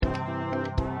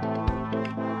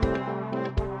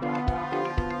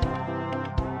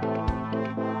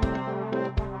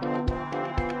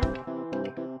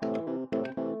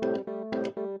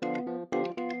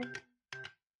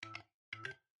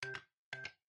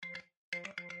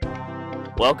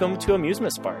Welcome to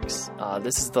Amusement Sparks.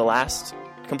 This is the last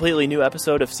completely new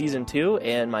episode of Season 2,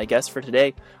 and my guest for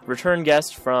today, return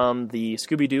guest from the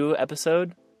Scooby-Doo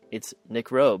episode, it's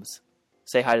Nick Robes.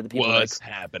 Say hi to the people, What's Nick.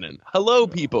 happening? Hello,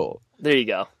 people. There you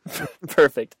go.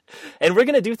 Perfect. And we're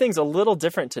going to do things a little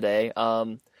different today.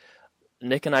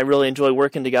 Nick and I really enjoy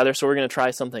working together, so we're going to try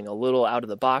something a little out of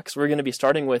the box. We're going to be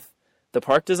starting with the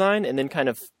park design and then kind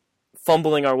of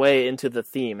fumbling our way into the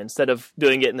theme instead of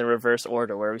doing it in the reverse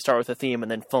order where we start with a theme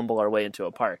and then fumble our way into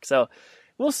a park. So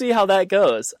we'll see how that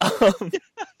goes.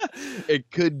 It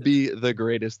could be the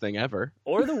greatest thing ever.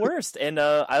 Or the worst. And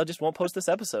I just won't post this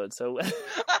episode. So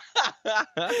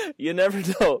you never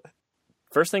know.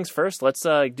 First things first, let's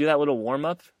do that little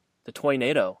warm-up, the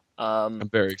Toynado. I'm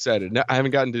very excited. No, I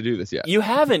haven't gotten to do this yet. You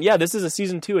haven't? Yeah, this is a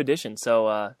Season 2 edition.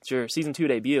 So it's your Season 2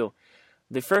 debut.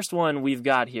 The first one we've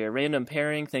got here, Random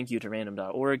Pairing, thank you to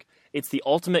random.org. It's the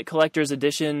Ultimate Collector's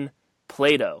Edition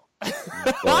Play-Doh.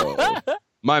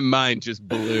 My mind just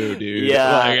blew, dude.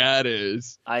 Yeah. Like, that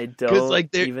is. I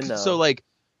don't even know. So, like,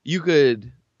 you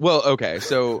could... Well, okay,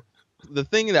 so the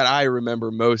thing that I remember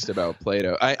most about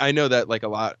Play-Doh, I know that, like, a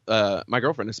lot... my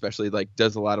girlfriend especially, like,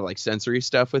 does a lot of, like, sensory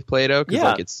stuff with Play-Doh. Because,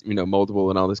 like, it's, you know,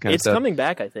 moldable and all this kind of stuff. It's coming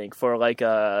back, I think, for, like,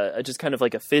 just kind of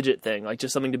like a fidget thing. Like,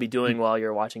 just something to be doing while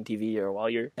you're watching TV or while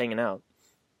you're hanging out.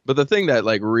 But the thing that,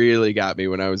 like, really got me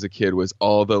when I was a kid was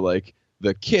all the, like...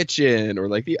 the kitchen or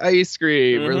like the ice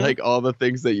cream or like all the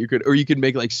things that you could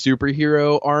make like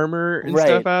superhero armor and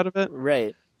stuff out of it.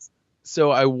 Right. So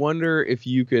I wonder if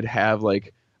you could have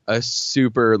like a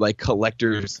super like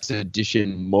collector's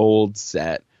edition mold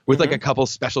set with like a couple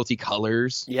specialty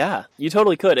colors. Yeah, you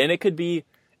totally could. And it could be,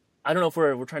 I don't know if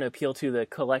we're trying to appeal to the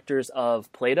collectors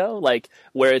of Play-Doh, like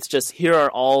where it's just here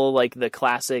are all like the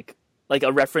classic, like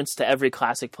a reference to every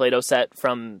classic Play-Doh set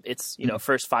from its,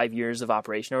 first 5 years of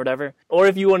operation or whatever. Or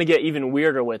if you want to get even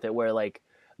weirder with it, where like,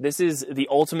 this is the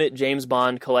ultimate James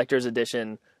Bond collector's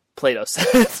edition Play-Doh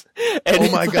set. And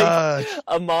oh my god!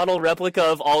 A model replica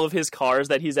of all of his cars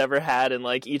that he's ever had and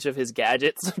like each of his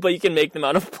gadgets, but you can make them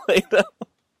out of Play-Doh.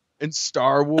 And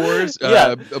Star Wars,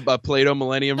 a Play-Doh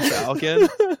Millennium Falcon.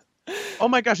 Oh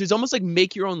my gosh, it's almost like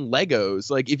make your own Legos.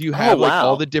 Like if you have like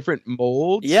all the different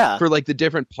molds for like the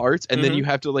different parts and then you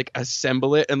have to like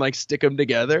assemble it and like stick them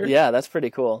together. Yeah, that's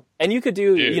pretty cool. And you could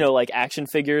do, like action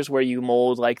figures where you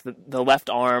mold like the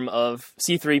left arm of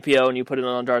C-3PO and you put it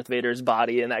on Darth Vader's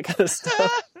body and that kind of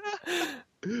stuff.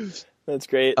 That's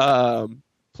great.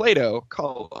 Play-Doh,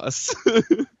 call us.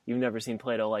 You've never seen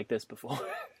Play-Doh like this before.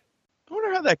 I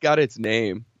wonder how that got its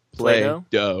name.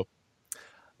 Play-Doh?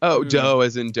 Oh, dough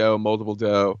as in dough, moldable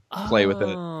dough. Play with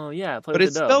it. Oh, yeah. But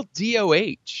it's spelled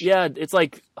D-O-H. Yeah, it's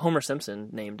like Homer Simpson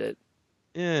named it.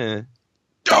 Yeah.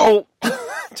 Oh!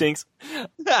 Jinx.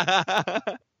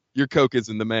 Your Coke is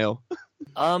in the mail.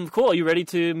 Cool. Are you ready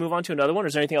to move on to another one? Or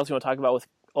is there anything else you want to talk about with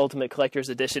Ultimate Collector's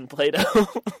Edition Play-Doh?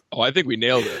 Oh, I think we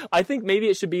nailed it. I think maybe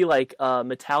it should be like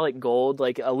metallic gold,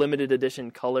 like a limited edition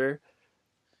color.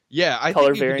 Yeah, I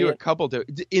think you can do a couple.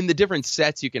 In the different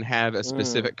sets, you can have a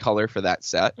specific color for that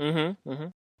set.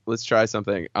 Let's try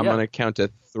something. I'm going to count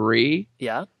to 3.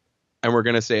 Yeah. And we're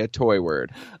going to say a toy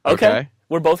word. Okay.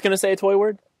 We're both going to say a toy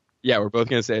word? Yeah, we're both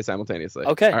going to say it simultaneously.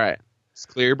 Okay. All right. Just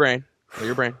clear your brain. Clear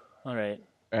your brain. All right.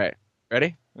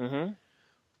 Ready?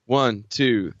 1,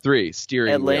 2, 3.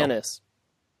 Steering Atlantis.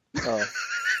 wheel. Oh.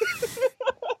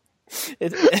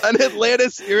 An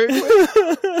Atlantis steering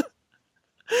wheel?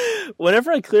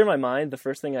 Whenever I clear my mind, the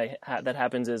first thing that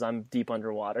happens is I'm deep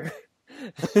underwater.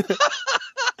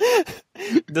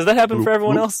 Does that happen for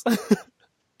everyone else?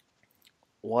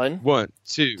 1,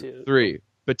 2, 3.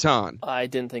 Baton. I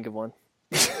didn't think of one.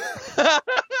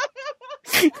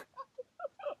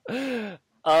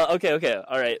 Okay.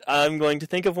 All right. I'm going to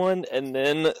think of one, and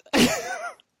then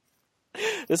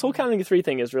this whole counting to 3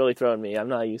 thing is really throwing me. I'm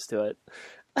not used to it.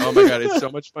 Oh my god, it's so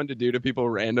much fun to do to people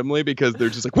randomly because they're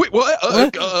just like, wait, what?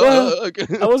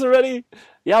 I wasn't ready.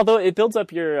 Yeah, although it builds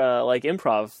up your like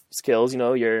improv skills,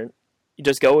 you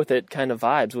just go with it kind of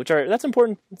vibes, that's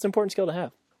important. It's an important skill to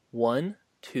have. 1,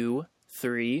 2,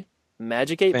 3,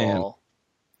 Magic 8 Ball.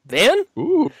 Van?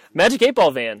 Ooh. Magic 8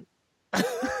 Ball van.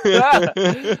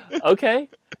 Okay,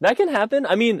 that can happen.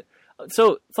 I mean,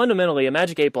 so fundamentally, a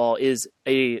Magic 8 Ball is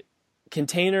a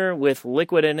container with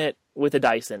liquid in it with a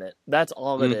dice in it. That's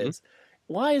all it is.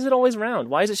 Why is it always round?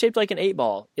 Why is it shaped like an 8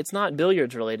 ball? It's not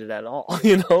billiards related at all,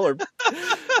 or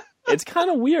it's kind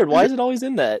of weird. Why is it always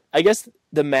in that? I guess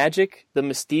the magic, the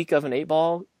mystique of an 8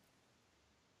 ball.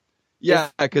 Yeah,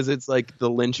 because it's like the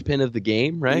linchpin of the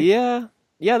game, right? Yeah,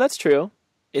 that's true.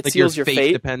 It like seals your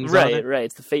fate. Depends right, on it. Right.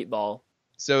 It's the fate ball.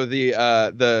 So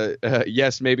the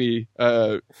yes, maybe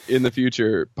in the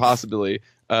future, possibly,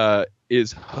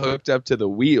 is hooked up to the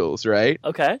wheels, right?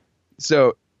 Okay.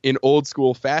 So in old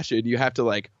school fashion, you have to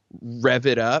like rev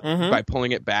it up by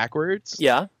pulling it backwards.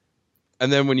 Yeah.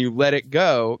 And then when you let it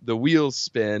go, the wheels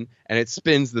spin and it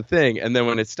spins the thing. And then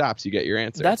when it stops, you get your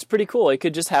answer. That's pretty cool. It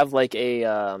could just have like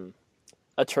a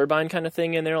turbine kind of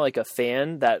thing in there, like a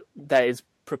fan that is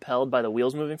propelled by the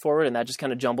wheels moving forward, and that just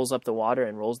kind of jumbles up the water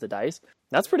and rolls the dice.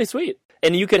 That's pretty sweet.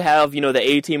 And you could have, the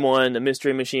A-Team one, the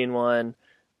Mystery Machine one.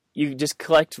 You just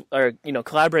collect or,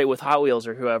 collaborate with Hot Wheels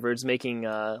or whoever is making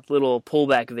little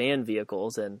pullback van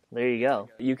vehicles, and there you go.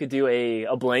 You could do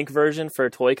a blank version for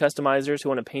toy customizers who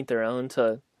want to paint their own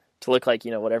to look like,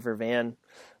 whatever van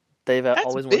they've always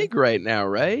wanted. That's big right now,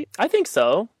 right? I think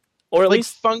so. Or at like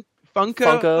least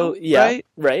Funko, yeah,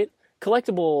 right?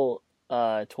 Collectible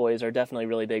toys are definitely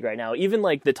really big right now. Even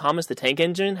like the Thomas the Tank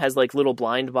Engine has like little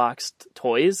blind boxed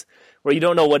toys where you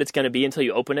don't know what it's going to be until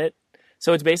you open it.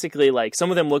 So it's basically like some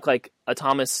of them look like a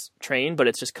Thomas train, but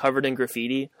it's just covered in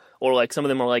graffiti, or like some of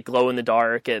them are like glow in the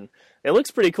dark, and it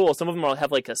looks pretty cool. Some of them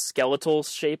have like a skeletal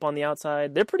shape on the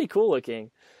outside. They're pretty cool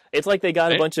looking. It's like they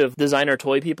got a bunch of designer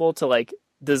toy people to like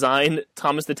design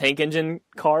Thomas the Tank Engine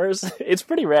cars. It's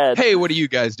pretty rad. Hey, what are you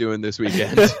guys doing this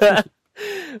weekend?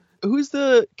 Who's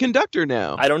the conductor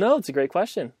now? I don't know. It's a great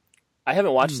question. I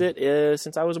haven't watched it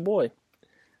since I was a boy.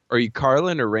 Are you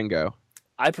Carlin or Ringo?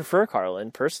 I prefer Carlin,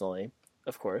 personally,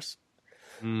 of course.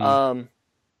 I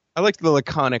liked the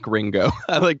laconic Ringo.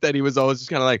 I like that he was always just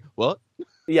kind of like, what?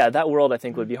 Yeah, that world I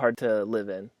think would be hard to live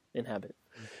in, inhabit.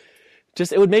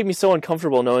 Just, it would make me so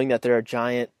uncomfortable knowing that there are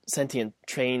giant sentient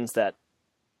trains that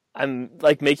I'm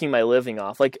like making my living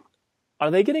off. Like, are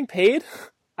they getting paid?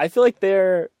 I feel like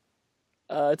they're,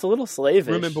 it's a little slavish.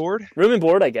 Room and board? Room and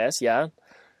board, I guess, yeah.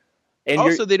 And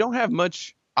also, they don't have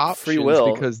much options free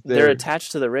will because they're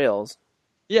attached to the rails.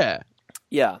 Yeah.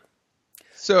 Yeah.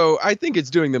 So I think it's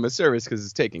doing them a service because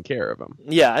it's taking care of them.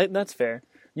 Yeah, that's fair.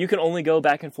 You can only go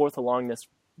back and forth along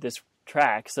this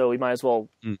track, so we might as well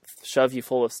shove you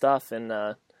full of stuff and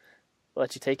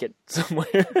let you take it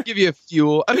somewhere. Give you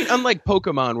fuel. I mean, unlike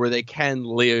Pokemon, where they can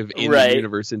live in the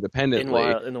universe independently,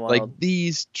 in the wild. Like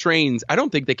these trains, I don't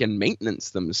think they can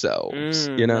maintenance themselves.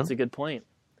 That's a good point.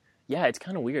 Yeah, it's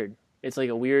kind of weird. It's like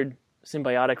a weird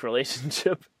symbiotic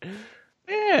relationship.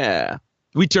 Yeah.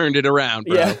 We turned it around,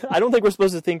 bro. Yeah, I don't think we're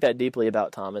supposed to think that deeply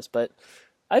about Thomas, but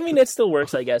I mean, it still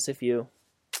works, I guess, if you...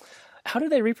 How do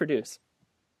they reproduce?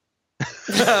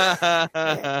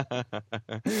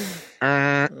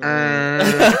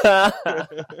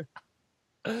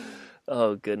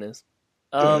 Oh, goodness.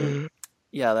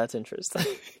 Yeah, that's interesting.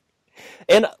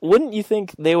 And wouldn't you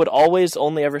think they would always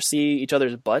only ever see each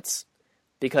other's butts?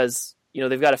 Because,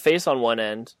 they've got a face on one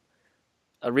end,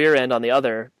 a rear end on the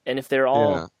other, and if they're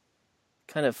all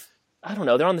kind of, I don't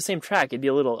know, they're on the same track, it'd be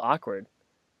a little awkward.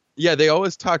 Yeah, they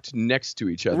always talked next to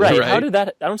each other. Right. How did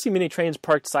that? I don't see many trains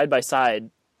parked side by side,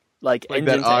 like engine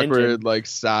that awkward, engine. like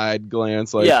side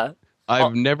glance. Like, yeah,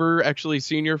 I've never actually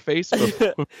seen your face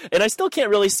before. And I still can't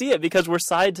really see it because we're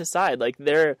side to side. Like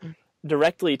they're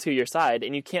directly to your side,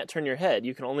 and you can't turn your head.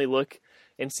 You can only look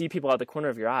and see people out the corner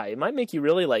of your eye. It might make you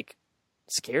really like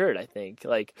scared. I think.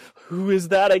 Like, who is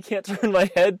that? I can't turn my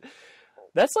head.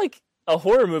 That's like a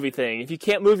horror movie thing. If you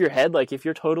can't move your head, like if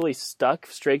you're totally stuck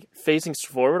straight facing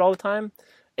forward all the time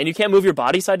and you can't move your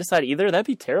body side to side either, that'd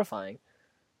be terrifying.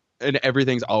 And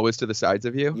everything's always to the sides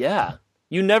of you? Yeah.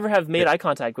 You never have made eye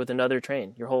contact with another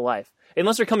train your whole life.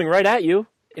 Unless they're coming right at you,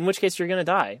 in which case you're going to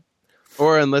die.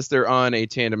 Or unless they're on a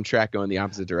tandem track going the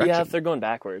opposite direction. Yeah, if they're going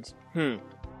backwards.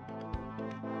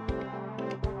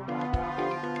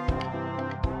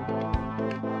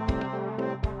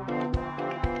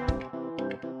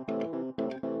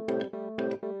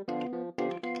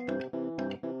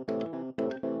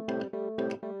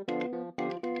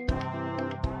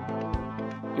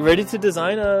 You ready to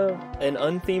design an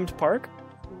unthemed park?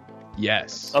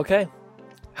 Yes. Okay.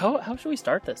 How should we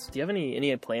start this? Do you have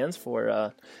any plans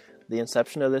for the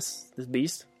inception of this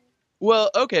beast?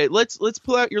 Well, okay, let's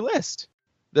pull out your list.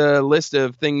 The list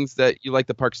of things that you like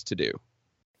the parks to do.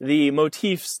 The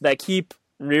motifs that keep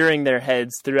rearing their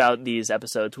heads throughout these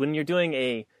episodes. When you're doing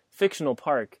a fictional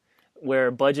park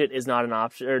where budget is not an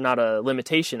option or not a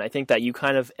limitation, I think that you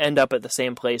kind of end up at the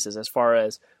same places as far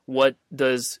as what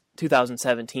does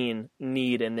 2017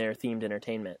 need in their themed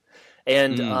entertainment.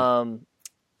 And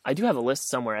I do have a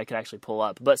list somewhere I could actually pull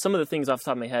up, but some of the things off the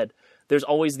top of my head, there's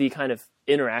always the kind of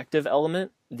interactive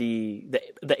element, the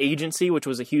agency, which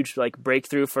was a huge like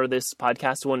breakthrough for this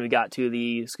podcast when we got to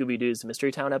the Scooby-Doo's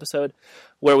Mystery Town episode,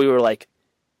 where we were like,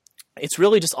 it's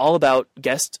really just all about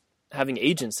guest having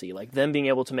agency, like them being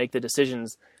able to make the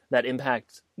decisions that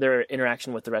impact their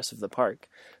interaction with the rest of the park.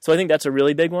 So I think that's a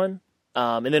really big one.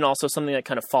 And then also something that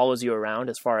kind of follows you around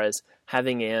as far as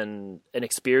having an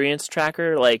experience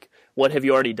tracker, like what have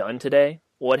you already done today?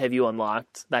 What have you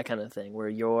unlocked? That kind of thing, where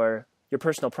your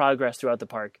personal progress throughout the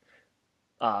park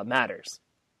matters.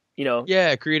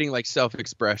 Yeah, creating like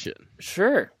self-expression.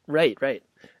 Sure, right.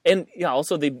 And yeah,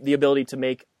 also the ability to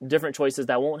make different choices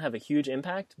that won't have a huge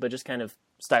impact, but just kind of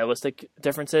stylistic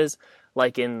differences.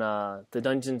 Like in the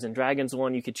Dungeons and Dragons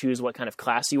one, you could choose what kind of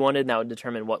class you wanted, and that would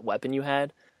determine what weapon you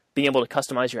had. Being able to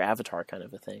customize your avatar, kind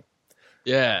of a thing.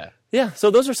 Yeah.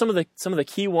 So those are some of the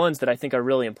key ones that I think are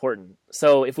really important.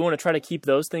 So if we want to try to keep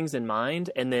those things in mind,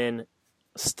 and then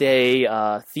stay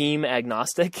theme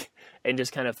agnostic and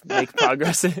just kind of make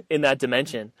progress in that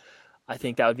dimension, I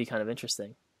think that would be kind of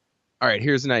interesting. All right,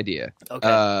 here's an idea.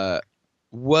 Okay.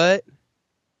 What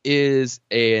is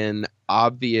an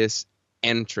obvious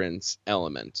entrance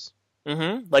element?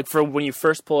 Mm-hmm. Like for when you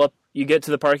first pull up, you get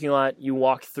to the parking lot, you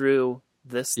walk through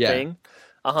this thing.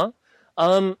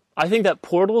 I think that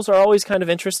portals are always kind of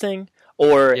interesting,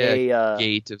 or a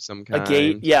gate of some kind. A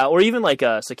gate, yeah, or even like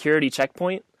a security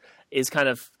checkpoint is kind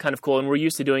of cool, and we're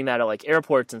used to doing that at like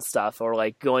airports and stuff, or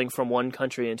like going from one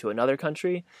country into another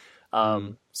country.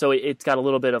 So it's got a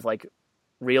little bit of like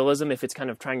realism if it's kind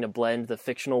of trying to blend the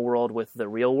fictional world with the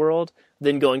real world.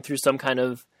 Then going through some kind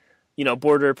of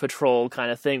border patrol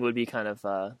kind of thing would be kind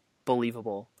of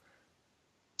believable.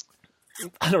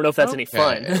 I don't know if that's any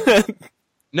fun.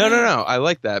 No. I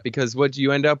like that, because what do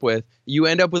you end up with? You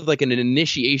end up with like an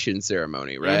initiation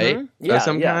ceremony, right? Mm-hmm. Yeah, of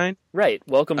some kind? Right.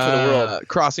 Welcome to the world.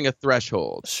 Crossing a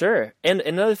threshold. Sure. And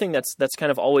another thing that's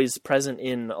kind of always present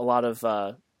in a lot of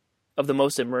the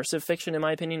most immersive fiction, in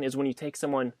my opinion, is when you take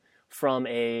someone from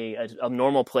a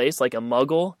normal place, like a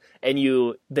muggle, and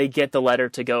they get the letter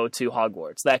to go to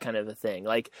Hogwarts, that kind of a thing.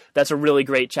 Like, that's a really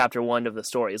great chapter 1 of the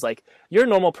story. It's like, you're a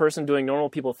normal person doing normal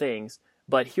people things,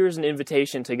 but here's an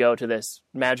invitation to go to this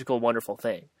magical, wonderful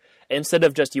thing. Instead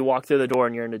of just you walk through the door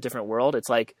and you're in a different world, it's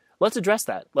like, let's address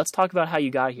that. Let's talk about how you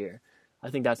got here. I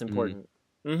think that's important.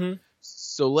 Mm-hmm.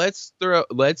 So let's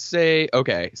say,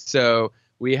 okay, so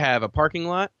we have a parking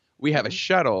lot, we have a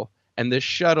shuttle, and this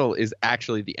shuttle is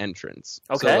actually the entrance.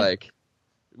 Okay. So like,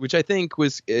 which I think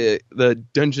was the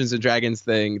Dungeons and Dragons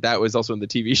thing. That was also in the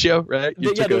TV show, right?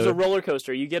 There's a roller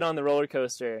coaster. You get on the roller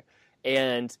coaster,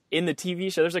 and in the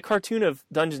TV show, there's a cartoon of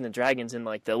Dungeons and Dragons in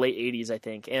like the late 80s, I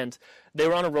think. And they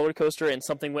were on a roller coaster and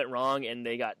something went wrong and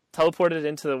they got teleported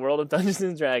into the world of Dungeons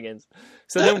and Dragons.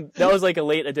 So then that was like a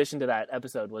late addition to that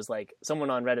episode, was like someone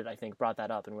on Reddit, I think, brought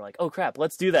that up and we're like, oh crap,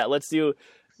 let's do that.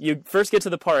 You first get to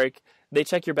the park, they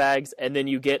check your bags, and then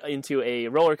you get into a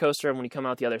roller coaster, and when you come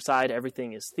out the other side,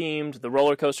 everything is themed. The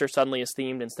roller coaster suddenly is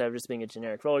themed instead of just being a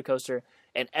generic roller coaster,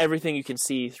 and everything you can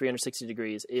see 360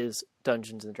 degrees is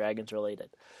Dungeons and Dragons related.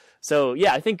 So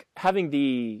yeah, I think having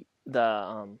the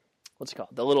what's it called,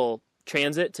 the little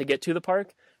transit to get to the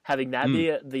park, having that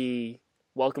be the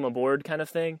welcome aboard kind of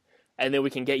thing, and then we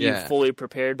can get you fully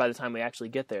prepared by the time we actually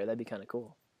get there. That'd be kind of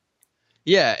cool.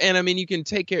 Yeah, and I mean, you can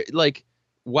take care, like,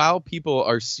 while people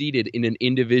are seated in an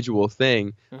individual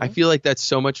thing, I feel like that's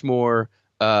so much more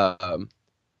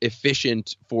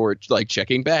efficient for like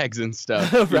checking bags and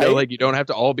stuff. Right? You know, like you don't have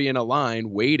to all be in a line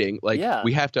waiting. Like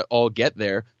we have to all get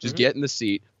there. Just get in the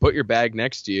seat, put your bag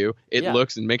next to you. It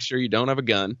looks and make sure you don't have a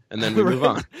gun, and then we move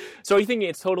on. So are you thinking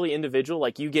it's totally individual?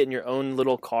 Like you get in your own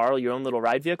little car, your own little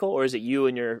ride vehicle, or is it you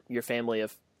and your family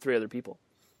of 3 other people?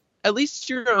 At least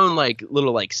your own like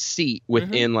little like seat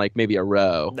within like maybe a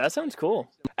row. That sounds cool.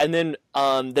 And then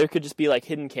there could just be like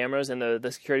hidden cameras, and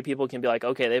the security people can be like,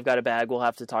 okay, they've got a bag, we'll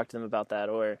have to talk to them about that.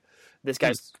 Or this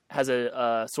guy has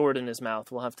a sword in his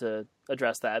mouth, we'll have to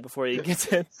address that before he gets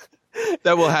in.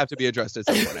 That will have to be addressed at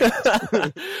some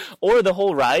point. Or the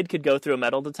whole ride could go through a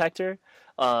metal detector,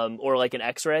 or like an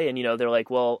X-ray, and they're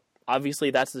like, well, obviously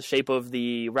that's the shape of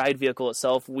the ride vehicle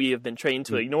itself. We have been trained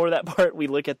to ignore that part. We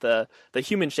look at the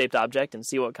human-shaped object and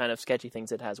see what kind of sketchy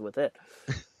things it has with it.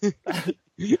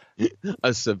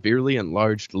 A severely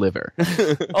enlarged liver.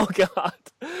 Oh God,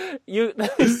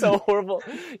 that is so horrible.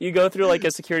 You go through like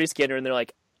a security scanner and they're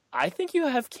like, I think you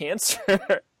have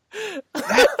cancer.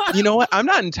 You know what? I'm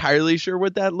not entirely sure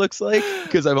what that looks like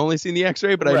because I've only seen the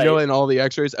X-ray, but I know in all the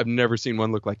X-rays, I've never seen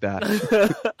one look like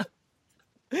that.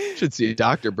 Should see a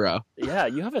doctor, bro. Yeah,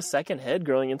 you have a second head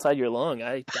growing inside your lung.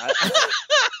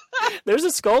 There's a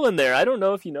skull in there. I don't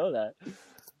know if you know that.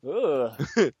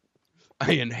 Ugh.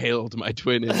 I inhaled my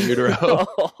twin in utero.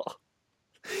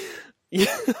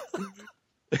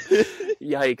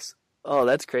 Yikes. Oh,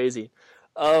 that's crazy.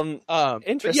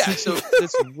 Interesting. Yeah, so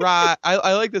this ride,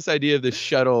 I like this idea of the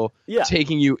shuttle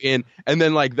taking you in, and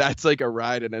then like that's like a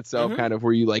ride in itself, kind of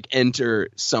where you like enter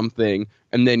something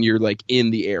and then you're like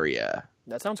in the area.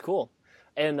 That sounds cool.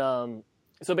 And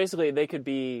so basically they could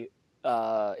be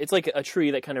it's like a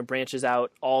tree that kind of branches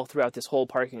out all throughout this whole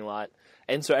parking lot.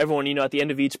 And so everyone, at the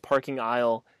end of each parking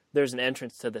aisle, there's an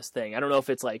entrance to this thing. I don't know if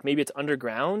it's like, maybe it's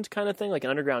underground kind of thing, like an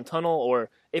underground tunnel, or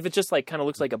if it just like kind of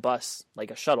looks like a bus, like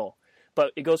a shuttle.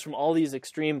 But it goes from all these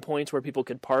extreme points where people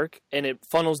could park, and it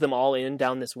funnels them all in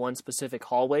down this one specific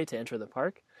hallway to enter the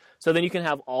park. So then you can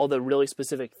have all the really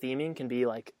specific theming can be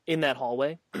like in that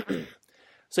hallway.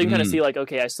 So you can kind of see like,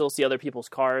 okay, I still see other people's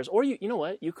cars, or you know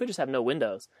what? You could just have no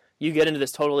windows. You get into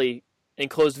this totally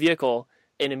enclosed vehicle,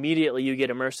 and immediately you get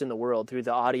immersed in the world through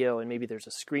the audio, and maybe there's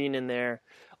a screen in there,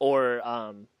 or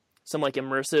some like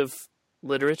immersive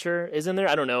literature is in there.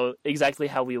 I don't know exactly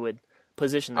how we would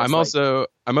position this.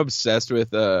 I'm obsessed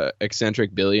with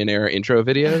eccentric billionaire intro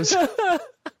videos.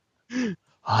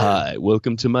 Hi,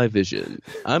 welcome to my vision.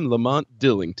 I'm Lamont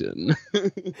Dillington.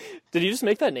 Did you just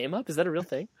make that name up? Is that a real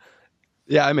thing?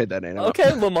 Yeah, I made that name up.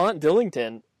 Okay, Lamont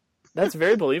Dillington. That's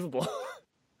very believable.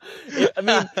 I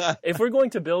mean, if we're going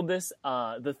to build this,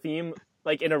 the theme,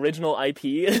 like an original IP,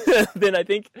 then I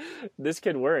think this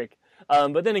could work.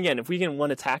 But then again, if we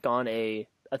want to tack on a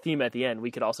theme at the end,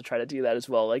 we could also try to do that as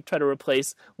well. Like try to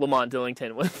replace Lamont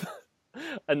Dillington with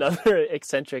another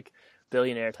eccentric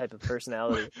billionaire type of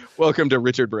personality. Welcome to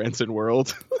Richard Branson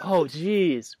world. Oh,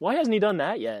 geez. Why hasn't he done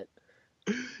that yet?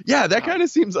 Yeah, that kind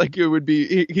of seems like it would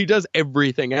be. He does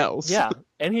everything else. Yeah,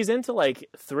 and he's into like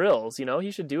thrills.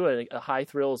 He should do a high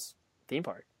thrills theme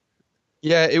park.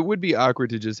 Yeah, it would be awkward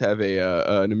to just have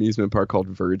an amusement park called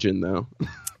Virgin, though.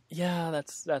 Yeah,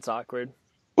 that's awkward.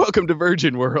 Welcome to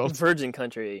Virgin World. Virgin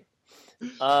Country.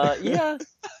 Yeah,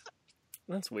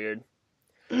 that's weird.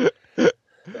 But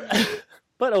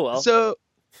oh well. So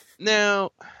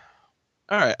now,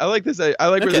 all right. I like this. I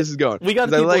like where this is going. We got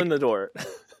the people in the door.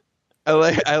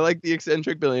 I like the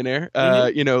eccentric billionaire,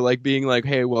 like being like,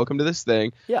 hey, welcome to this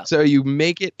thing. Yeah. So you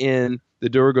make it in, the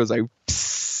door goes like,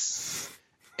 psst,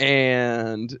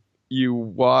 and you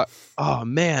walk. Oh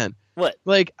man. What?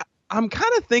 Like, I'm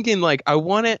kind of thinking like, I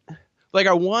want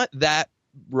that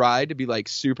ride to be like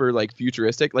super like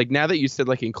futuristic. Like now that you said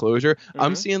like enclosure,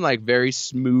 I'm seeing like very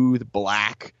smooth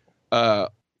black,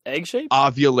 egg shape,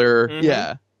 ovular.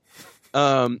 Yeah.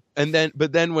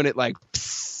 But then when it like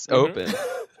open.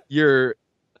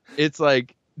 It's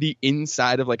like the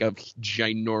inside of like a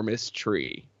ginormous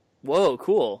tree. Whoa,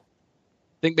 cool.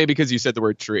 I think maybe because you said the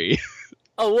word tree.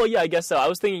 Oh, well, yeah, I guess so. I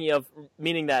was thinking of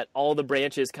meaning that all the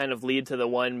branches kind of lead to the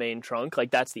one main trunk.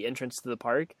 Like that's the entrance to the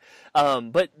park.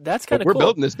 But that's kind of cool. We're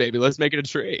building this baby. Let's make it a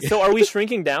tree. So are we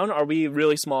shrinking down? Are we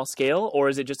really small scale? Or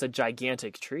is it just a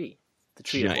gigantic tree? The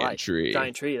tree of life.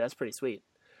 Giant tree. That's pretty sweet.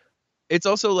 It's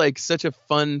also like such a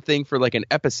fun thing for like an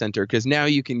epicenter because now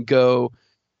you can go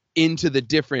into the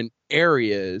different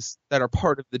areas that are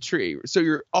part of the tree. So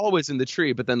you're always in the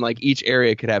tree, but then like each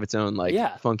area could have its own like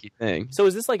funky thing. So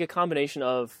is this like a combination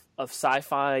of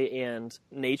sci-fi and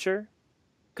nature?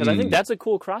 Because I think that's a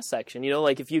cool cross section.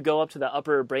 Like if you go up to the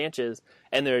upper branches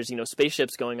and there's,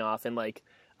 spaceships going off and like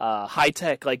high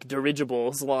tech like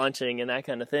dirigibles launching and that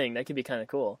kind of thing, that could be kind of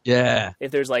cool. Yeah.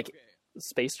 If there's like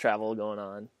space travel going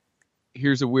on.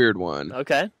 Here's a weird one.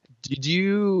 Okay. Did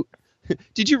you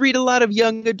read a lot of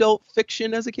young adult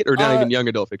fiction as a kid? Or not even young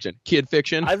adult fiction, kid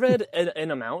fiction? I read an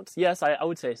amount. Yes, I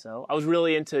would say so. I was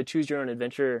really into choose your own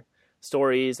adventure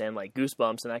stories and like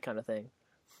Goosebumps and that kind of thing.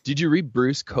 Did you read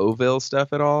Bruce Coville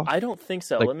stuff at all? I don't think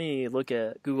so. Let me look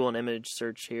at Google an image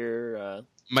search here.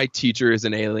 My teacher is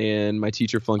an alien. My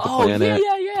teacher flunked the planet.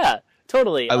 Yeah.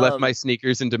 Totally. I left my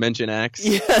sneakers in Dimension X.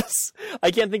 Yes.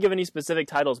 I can't think of any specific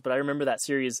titles, but I remember that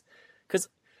series because...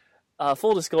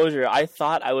 full disclosure, I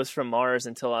thought I was from Mars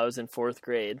until I was in 4th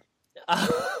grade.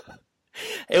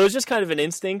 It was just kind of an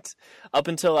instinct up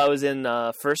until I was in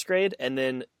 1st grade, and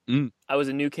then I was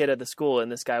a new kid at the school,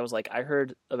 and this guy was like, I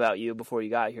heard about you before you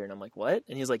got here. And I'm like, what?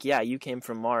 And he's like, yeah, you came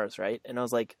from Mars, right? And I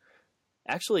was like,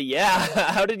 actually,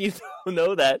 yeah. How did you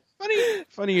know that?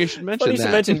 Funny you should mention that. Funny you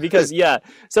should mention because, yeah.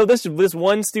 So this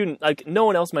one student, like no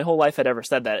one else my whole life had ever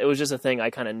said that. It was just a thing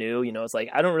I kind of knew. It's like,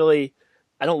 I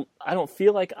don't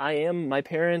feel like I am my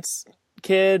parents'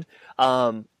 kid.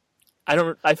 I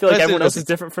feel like everyone else is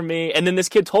different from me. And then this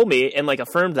kid told me and like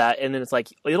affirmed that. And then it's like,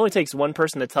 it only takes one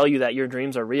person to tell you that your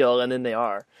dreams are real. And then they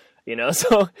are,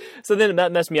 so then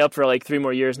that messed me up for like 3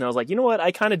 more years. And I was like, you know what?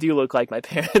 I kind of do look like my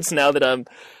parents now that I'm,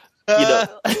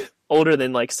 older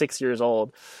than like 6 years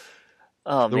old.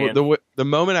 Oh man. The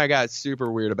moment I got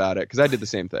super weird about it, cause I did the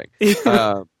same thing.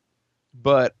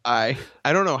 but I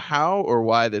don't know how or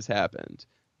why this happened,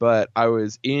 but I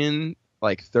was in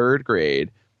like third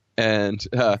grade, and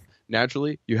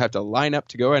naturally you have to line up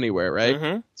to go anywhere, right?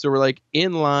 Mm-hmm. So we're like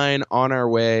in line on our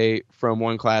way from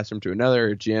one classroom to another,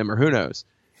 or gym, or who knows.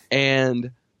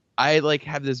 And I like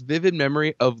have this vivid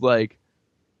memory of like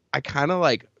I kind of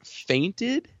like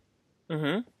fainted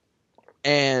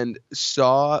and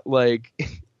saw like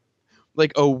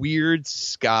like a weird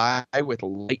sky with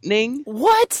lightning.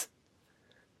 What?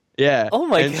 Yeah. Oh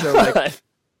my God. So like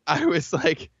I was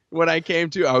like, when I came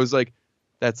to, I was like,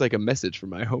 that's like a message from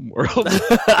my home world.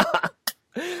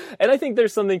 And I think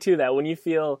there's something to that when you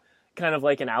feel kind of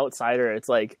like an outsider. It's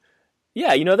like,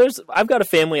 yeah, you know, I've got a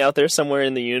family out there somewhere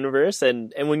in the universe,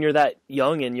 and when you're that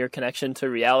young and your connection to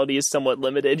reality is somewhat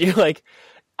limited, you're like,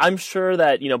 I'm sure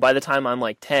that, you know, by the time I'm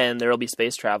like 10, there'll be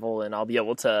space travel and I'll be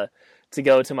able to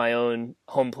go to my own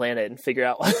home planet and figure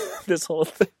out this whole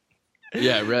thing.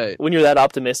 Yeah, right. When you're that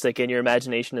optimistic and your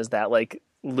imagination is that like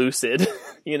lucid,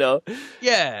 you know?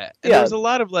 Yeah. And there's a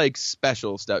lot of like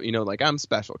special stuff, you know, like I'm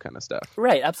special kind of stuff.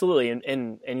 Right, absolutely.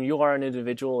 And you are an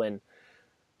individual, and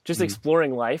just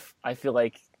exploring life, I feel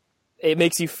like it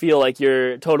makes you feel like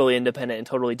you're totally independent and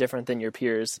totally different than your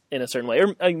peers in a certain way.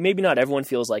 Or maybe not everyone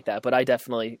feels like that, but I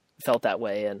definitely felt that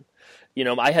way. And, you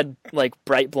know, I had like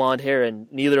bright blonde hair and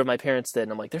neither of my parents did.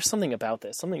 And I'm like, there's something about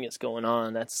this. Something is going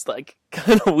on. That's like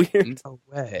kind of weird. No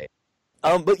way.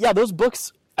 But yeah, those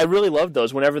books, I really loved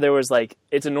those. Whenever there was like,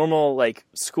 it's a normal like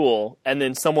school and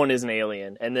then someone is an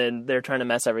alien and then they're trying to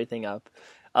mess everything up.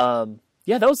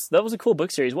 Yeah, that was a cool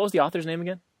book series. What was the author's name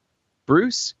again?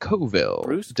 Bruce Coville.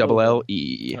 Bruce Coville.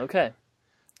 Okay.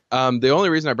 The only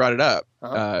reason I brought it up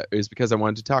is because I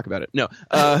wanted to talk about it. No.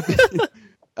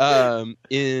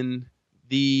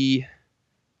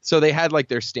 So they had like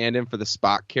their stand-in for the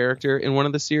Spock character in one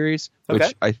of the series,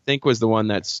 which I think was the one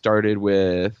that started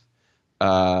with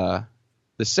the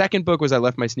second book was I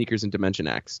Left My Sneakers in Dimension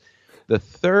X. The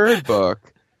third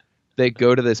book, they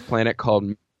go to this planet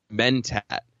called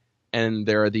Mentat, and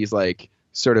there are these like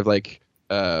sort of like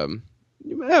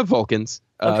Vulcans,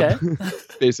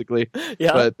 basically.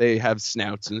 Yeah. But they have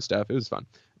snouts and stuff. It was fun.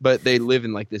 But they live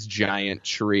in like this giant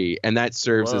tree, and that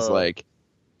serves as like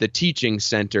the teaching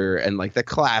center and like the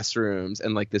classrooms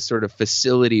and like this sort of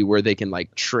facility where they can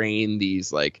like train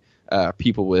these like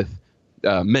people with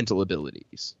mental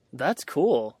abilities. That's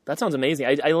cool. That sounds amazing.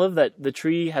 I love that the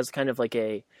tree has kind of like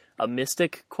a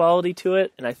mystic quality to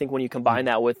it, and I think when you combine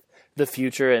that with the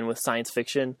future and with science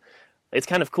fiction, it's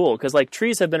kind of cool because like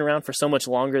trees have been around for so much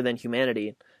longer than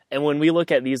humanity. And when we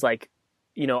look at these like,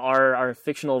 you know, our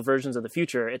fictional versions of the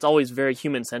future, it's always very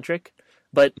human centric.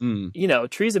 But, you know,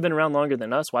 trees have been around longer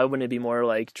than us. Why wouldn't it be more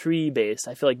like tree based?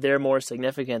 I feel like they're more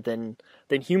significant than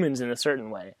humans in a certain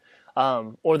way.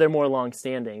 Or they're more long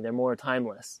standing. They're more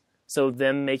timeless. So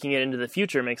them making it into the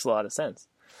future makes a lot of sense.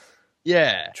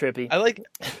 Yeah. Trippy. I like,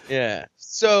 yeah.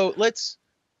 So let's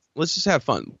just have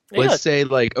fun. Let's say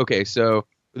like, okay, so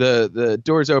the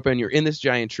doors open, you're in this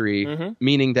giant tree,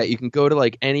 meaning that you can go to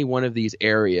like any one of these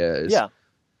areas. Yeah.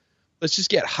 Let's just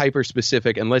get hyper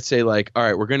specific and let's say like, all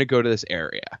right, we're going to go to this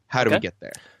area. How do we get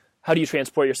there? How do you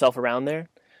transport yourself around there?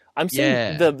 I'm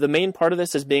seeing the main part of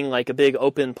this is being like a big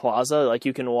open plaza, like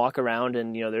you can walk around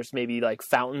and, you know, there's maybe like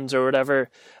fountains or whatever.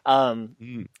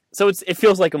 So it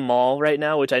feels like a mall right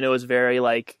now, which I know is very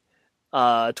like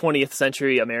 20th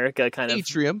century America kind of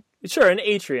atrium. Sure, an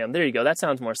atrium. There you go. That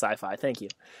sounds more sci-fi. Thank you.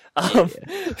 I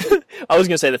was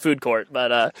going to say the food court,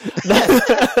 but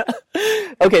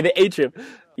okay, the atrium.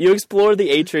 You explore the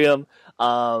atrium.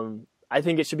 I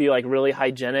think it should be like really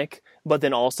hygienic, but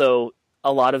then also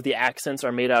a lot of the accents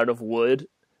are made out of wood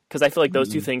because I feel like those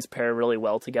two things pair really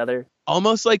well together.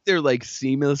 Almost like they're like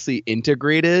seamlessly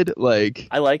integrated. Like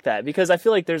I like that because I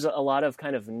feel like there's a lot of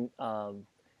kind of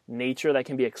nature that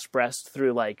can be expressed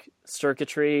through like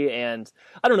circuitry, and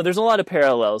I don't know, there's a lot of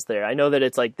parallels there. I know that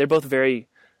it's like they're both very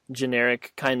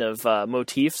generic kind of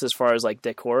motifs as far as like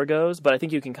decor goes, but I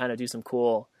think you can kind of do some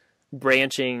cool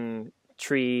branching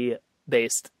tree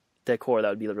based decor that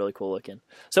would be really cool looking.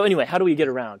 So anyway, how do we get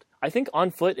around? I think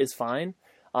on foot is fine,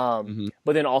 but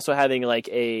then also having like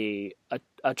a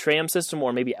tram system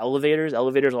or maybe elevators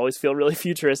always feel really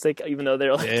futuristic, even though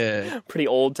they're like pretty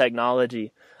old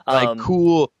technology. Like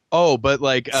cool. Oh, but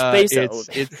like space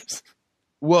it's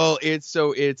well, it's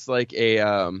like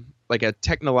a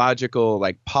technological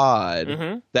like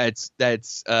pod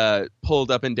that's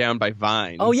pulled up and down by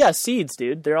vines. Oh yeah, seeds,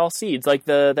 dude. They're all seeds. Like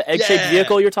the egg-shaped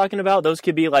vehicle you're talking about, those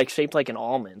could be like shaped like an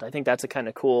almond. I think that's a kind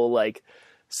of cool like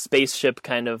spaceship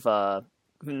kind of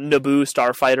Naboo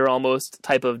starfighter almost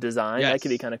type of design. That could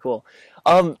be kind of cool.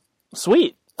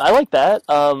 Sweet. I like that.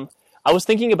 I was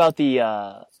thinking about the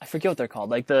I forget what they're called,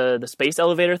 like the space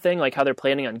elevator thing, like how they're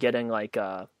planning on getting like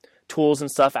tools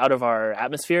and stuff out of our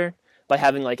atmosphere by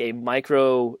having like a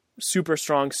micro, super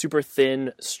strong, super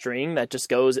thin string that just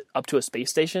goes up to a space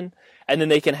station, and then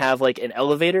they can have like an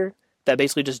elevator that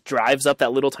basically just drives up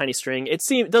that little tiny string. It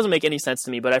doesn't make any sense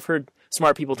to me, but I've heard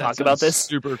smart people talk about this.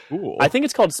 Super cool. I think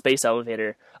it's called space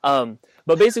elevator.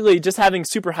 But basically just having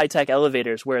super high-tech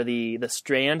elevators where the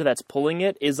strand that's pulling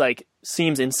it is like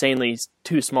seems insanely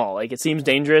too small. Like it seems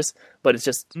dangerous, but it's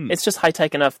just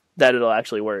high-tech enough that it'll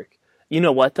actually work. You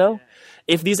know what though?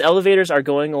 If these elevators are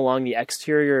going along the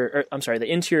the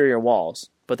interior walls,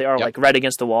 but they are like right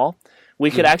against the wall,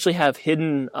 we could actually have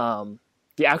hidden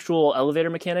the actual elevator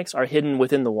mechanics are hidden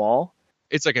within the wall.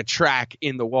 It's like a track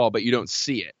in the wall, but you don't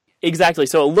see it. Exactly.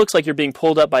 So it looks like you're being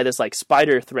pulled up by this like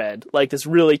spider thread, like this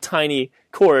really tiny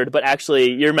cord, but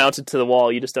actually you're mounted to the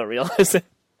wall. You just don't realize it.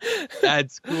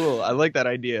 That's cool. I like that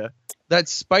idea. That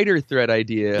spider thread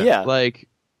idea. Yeah. Like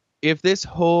if this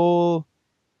whole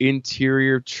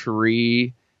interior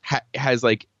tree has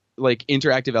like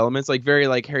interactive elements, like very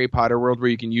like Harry Potter world where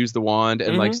you can use the wand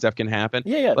and like stuff can happen.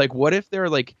 Yeah. Like what if they're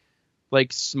like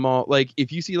small, like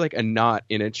if you see like a knot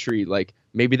in a tree, like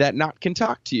maybe that knot can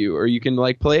talk to you, or you can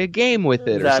like play a game with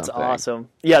it. That's or something. Awesome.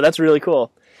 Yeah, that's really cool.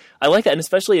 I like that, and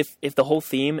especially if the whole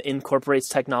theme incorporates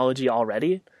technology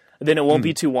already, then it won't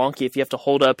be too wonky. If you have to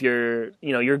hold up your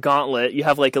gauntlet, you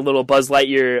have like a little Buzz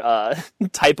Lightyear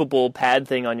typable pad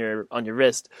thing on your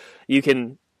wrist. You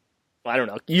can, I don't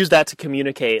know, use that to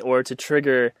communicate or to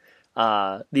trigger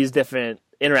these different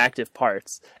interactive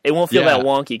parts. It won't feel that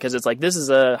wonky because it's like, this is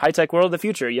a high-tech world of the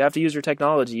future. You have to use your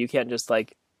technology. You can't just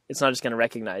like, it's not just going to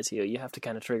recognize you. You have to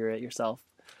kind of trigger it yourself.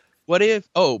 What if,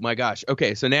 oh my gosh.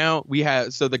 Okay. So now we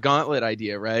have, the gauntlet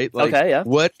idea, right? Like, okay. Yeah.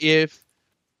 What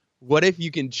if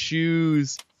you can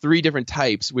choose 3 different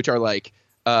types, which are like,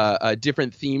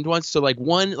 different themed ones. So like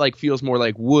one like feels more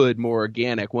like wood, more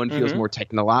organic. One feels more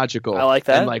technological. I like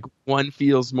that. And like one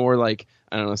feels more like,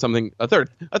 I don't know, something, a third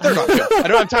option. I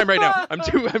don't have time right now. I'm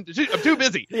too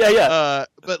busy. Yeah.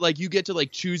 But like you get to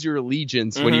like choose your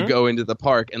allegiance when you go into the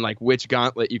park and like which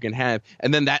gauntlet you can have.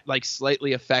 And then that like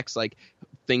slightly affects like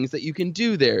things that you can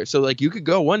do there. So like you could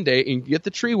go one day and get the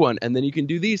tree one and then you can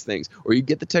do these things, or you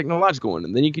get the technological one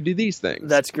and then you can do these things.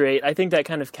 That's great. I think that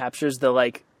kind of captures the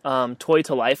like toy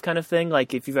to life kind of thing.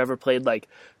 Like if you've ever played like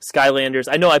Skylanders,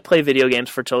 I know I play video games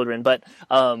for children, but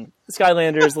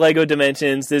Skylanders, Lego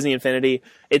Dimensions, Disney Infinity,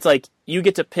 it's like you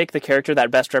get to pick the character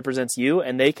that best represents you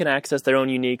and they can access their own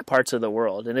unique parts of the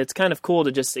world. And it's kind of cool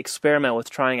to just experiment with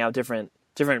trying out different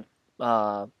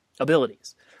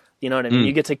abilities. You know what I mean?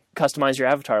 You get to customize your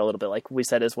avatar a little bit, like we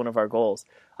said is one of our goals.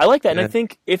 I like that. And I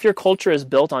think if your culture is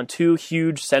built on 2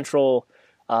 huge central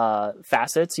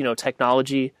facets,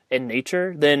 technology and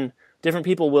nature, then different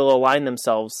people will align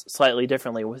themselves slightly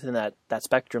differently within that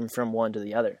spectrum from one to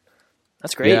the other.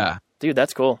 That's great. Yeah. Dude,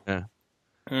 that's cool. Yeah.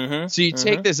 So you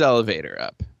take this elevator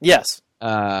up. Yes.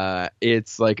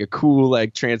 It's like a cool,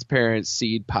 like transparent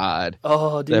seed pod.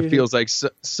 Oh, dude. That feels like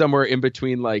somewhere in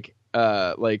between like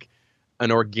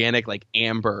an organic like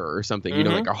amber or something,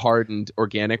 like a hardened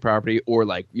organic property, or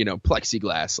like,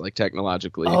 plexiglass, like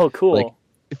technologically. Oh, cool. Like,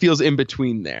 it feels in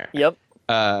between there. Yep.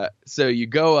 So you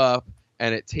go up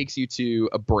and it takes you to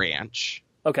a branch.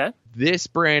 Okay. This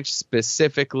branch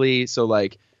specifically, so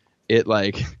like it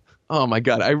like, oh my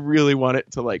God, I really want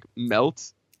it to like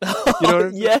melt. You know what I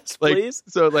mean? Yes, like, please.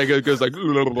 So like it goes like,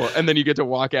 and then you get to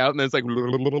walk out and then it's like.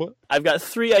 I've got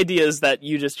 3 ideas that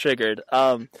you just triggered.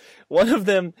 One of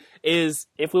them is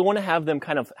if we want to have them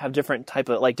kind of have different type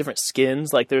of like different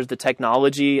skins, like there's the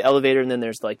technology elevator and then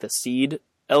there's like the seed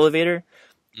elevator.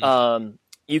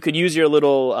 You could use your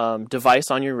little device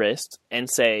on your wrist and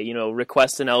say,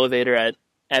 request an elevator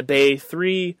at bay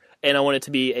 3 and I want it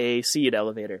to be a seed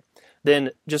elevator.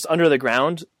 Then just under the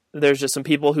ground, there's just some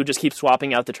people who just keep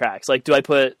swapping out the tracks. Like, do I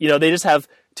put, they just have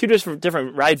 2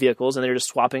 different ride vehicles and they're just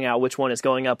swapping out which one is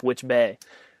going up which bay.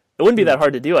 It wouldn't be that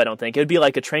hard to do, I don't think. It would be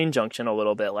like a train junction a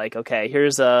little bit. Like, okay,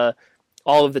 here's all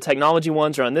of the technology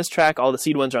ones are on this track, all the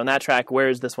seed ones are on that track. Where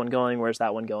is this one going? Where's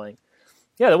that one going?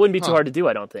 Yeah, that wouldn't be too hard to do,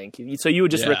 I don't think. So you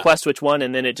would just request which one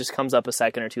and then it just comes up a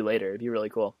second or 2 later. It'd be really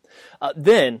cool.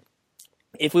 Then,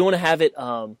 if we want to have it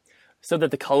so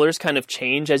that the colors kind of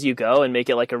change as you go and make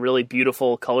it like a really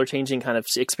beautiful color changing kind of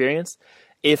experience.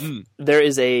 If there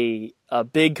is a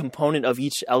big component of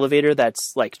each elevator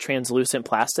that's like translucent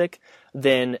plastic,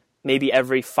 then maybe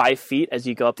every 5 feet as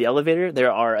you go up the elevator,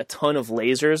 there are a ton of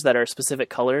lasers that are a specific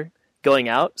color going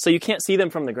out. So you can't see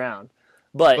them from the ground,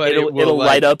 but it'll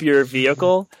light up your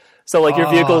vehicle. So like your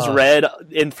vehicle's red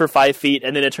for 5 feet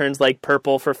and then it turns like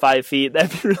purple for 5 feet.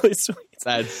 That'd be really sweet.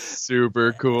 That's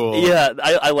super cool. Yeah,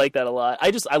 I like that a lot.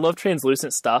 I love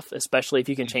translucent stuff, especially if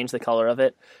you can change the color of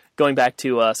it. Going back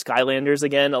to Skylanders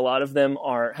again, a lot of them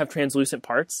have translucent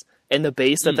parts, and the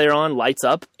base that they're on lights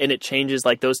up, and it changes,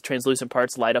 like those translucent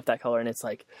parts light up that color, and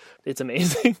it's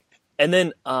amazing. And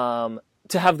then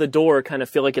to have the door kind of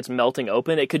feel like it's melting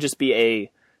open, it could just be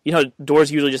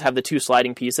doors usually just have the two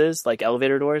sliding pieces, like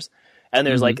elevator doors, and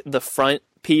there's like the front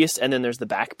piece, and then there's the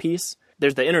back piece.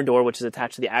 There's the inner door, which is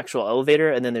attached to the actual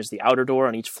elevator, and then there's the outer door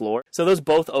on each floor. So those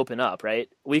both open up, right?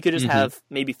 We could just have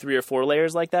maybe 3 or 4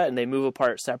 layers like that, and they move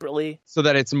apart separately. So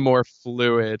that it's more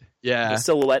fluid. Yeah. The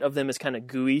silhouette of them is kind of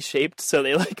gooey shaped, so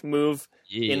they like move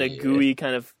in a gooey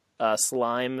kind of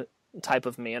slime type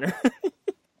of manner.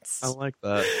 I like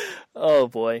that. Oh,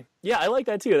 boy. Yeah, I like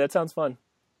that too. That sounds fun.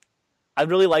 I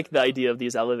really like the idea of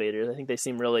these elevators. I think they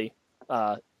seem really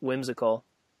whimsical.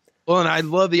 Well, and I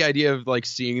love the idea of like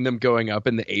seeing them going up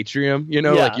in the atrium,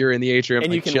 like you're in the atrium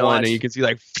and like chilling and you can see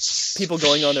like people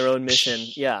going on their own mission.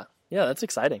 Yeah, that's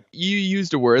exciting. You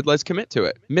used a word. Let's commit to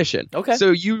it. Mission. Okay.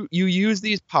 So you use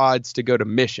these pods to go to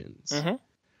missions. Mm-hmm.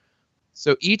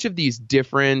 So each of these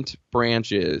different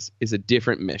branches is a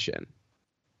different mission.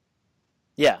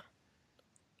 Yeah.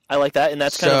 I like that. And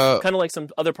that's kind of like some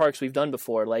other parks we've done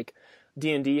before. Like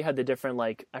D&D had the different,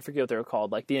 like, I forget what they were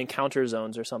called, like the encounter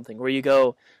zones or something, where you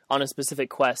go on a specific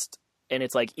quest, and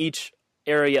it's like each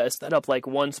area is set up like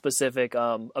one specific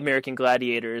American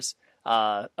Gladiators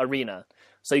arena.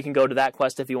 So you can go to that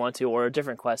quest if you want to, or a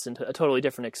different quest into a totally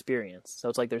different experience. So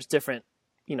it's like there's different,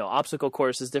 obstacle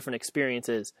courses, different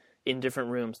experiences in different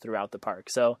rooms throughout the park.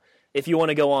 So if you want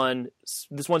to go on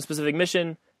this one specific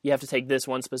mission, you have to take this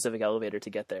one specific elevator to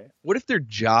get there. What if they're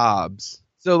jobs?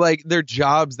 So like they're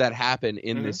jobs that happen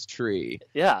in this tree.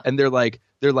 Yeah. And they're like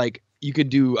you could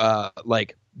do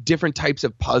like different types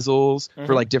of puzzles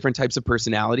for like different types of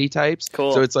personality types.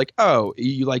 Cool. So it's like, oh,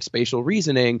 you like spatial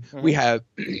reasoning. We have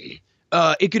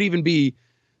it could even be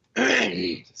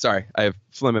sorry, I have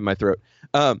phlegm in my throat.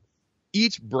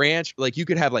 Each branch, like you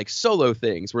could have like solo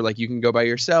things where like you can go by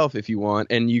yourself if you want,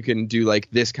 and you can do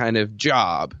like this kind of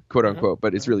job, quote unquote,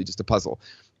 but it's really just a puzzle.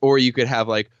 Or you could have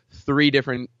like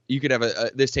you could have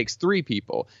this takes 3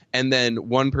 people, and then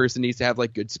one person needs to have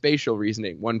like good spatial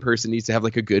reasoning, one person needs to have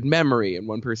like a good memory, and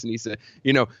one person needs to,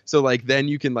 so like then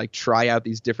you can like try out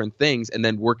these different things and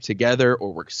then work together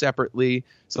or work separately.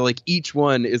 So like each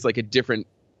one is like a different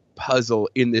puzzle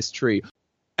in this tree.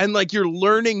 And like you're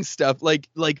learning stuff, like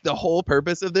the whole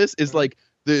purpose of this is like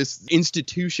this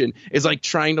institution is like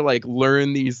trying to like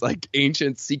learn these like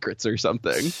ancient secrets or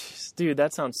something. Dude,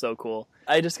 that sounds so cool.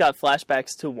 I just got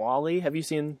flashbacks to WALL-E. Have you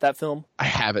seen that film? I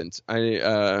haven't.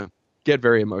 I get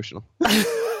very emotional.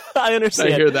 I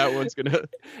understand. I hear that one's gonna.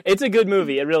 It's a good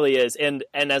movie. It really is. And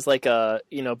as like a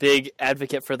big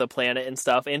advocate for the planet and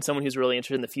stuff, and someone who's really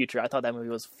interested in the future, I thought that movie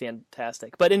was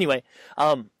fantastic. But anyway,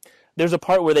 there's a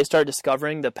part where they start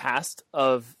discovering the past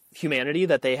of humanity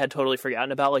that they had totally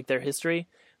forgotten about, like their history.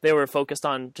 They were focused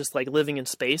on just like living in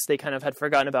space. They kind of had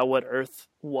forgotten about what Earth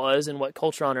was and what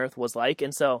culture on Earth was like.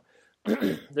 And so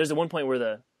there's the one point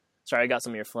where sorry, I got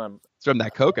some of your phlegm. It's from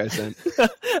that Coke I sent.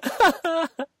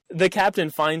 The captain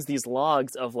finds these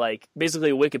logs of like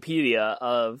basically Wikipedia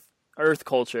of Earth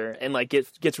culture and like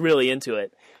gets really into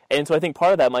it. And so I think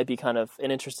part of that might be kind of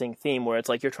an interesting theme where it's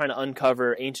like you're trying to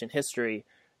uncover ancient history,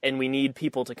 and we need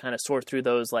people to kind of sort through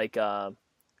those like the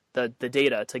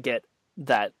data to get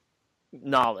that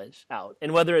knowledge out.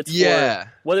 And whether it's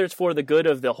for the good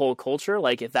of the whole culture,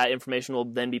 like if that information will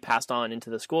then be passed on into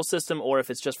the school system, or if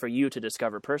it's just for you to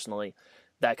discover personally,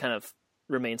 that kind of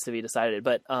remains to be decided.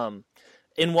 But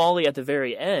in WALL-E at the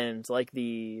very end, like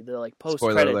the like post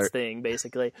credits thing,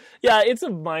 basically, yeah, it's a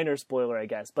minor spoiler, I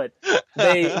guess, but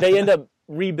they end up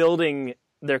rebuilding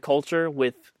their culture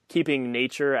with keeping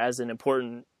nature as an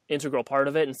important integral part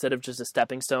of it instead of just a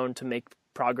stepping stone to make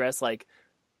progress, like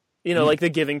like the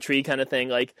giving tree kind of thing.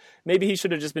 Like maybe he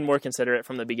should have just been more considerate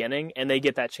from the beginning, and they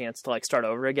get that chance to like start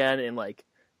over again and like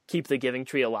keep the giving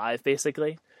tree alive,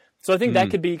 basically. So I think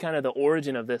that could be kind of the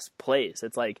origin of this place.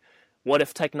 It's like, what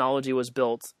if technology was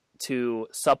built to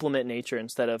supplement nature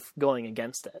instead of going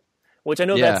against it? Which I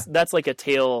know that's like a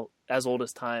tale as old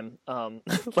as time.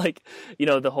 Like,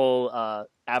 the whole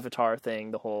Avatar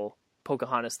thing, the whole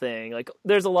Pocahontas thing. Like,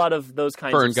 there's a lot of those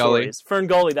kinds of stories. Fern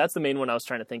Gully, that's the main one I was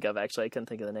trying to think of, actually. I couldn't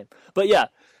think of the name. But yeah,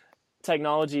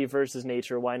 technology versus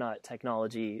nature. Why not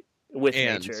technology with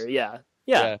nature? Yeah.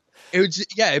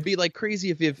 It'd be like crazy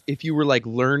if you were like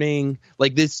learning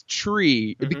like this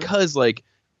tree, because like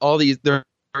there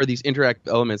are these interact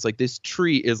elements. Like this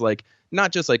tree is like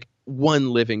not just like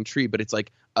one living tree, but it's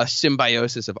like a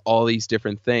symbiosis of all these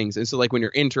different things. And so like when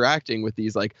you're interacting with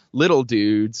these like little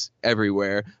dudes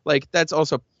everywhere, like that's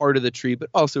also part of the tree, but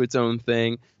also its own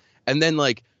thing. And then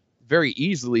like very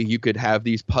easily you could have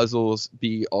these puzzles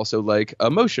be also like a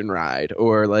motion ride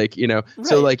or like, you know, right.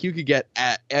 So like you could get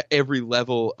at every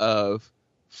level of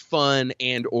fun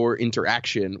and or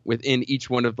interaction within each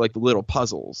one of like the little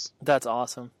puzzles. That's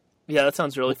awesome. Yeah, that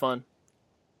sounds really fun.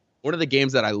 One of the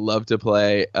games that I love to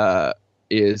play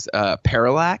is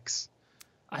Parallax.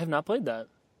 I have not played that.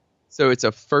 So it's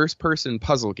a first-person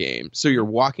puzzle game. So you're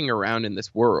walking around in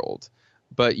this world,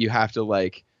 but you have to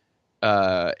like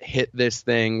hit this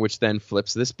thing, which then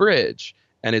flips this bridge,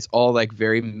 and it's all like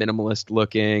very minimalist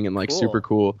looking and like cool. Super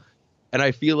cool. And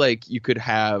I feel like you could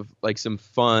have like some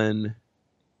fun,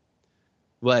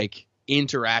 like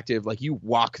interactive, like you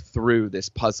walk through this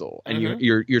puzzle and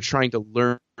you're trying to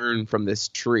learn from this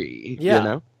tree. Yeah, you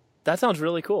know? That sounds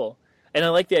really cool. And I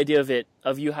like the idea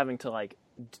of you having to like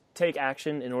take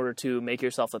action in order to make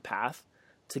yourself a path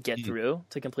to get through,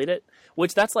 to complete it,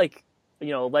 which that's like, you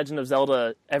know, Legend of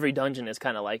Zelda, every dungeon is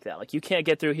kind of like that. Like you can't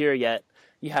get through here yet.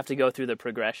 You have to go through the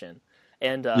progression.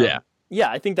 And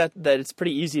I think that it's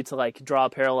pretty easy to like draw a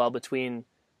parallel between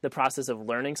the process of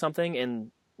learning something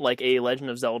and like a Legend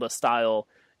of Zelda style.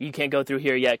 You can't go through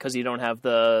here yet because you don't have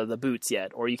the boots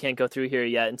yet, or you can't go through here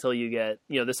yet until you get,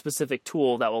 you know, the specific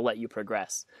tool that will let you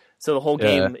progress. So the whole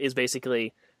game is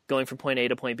basically going from point A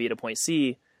to point B to point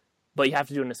C, but you have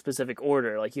to do it in a specific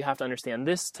order. Like you have to understand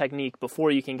this technique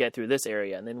before you can get through this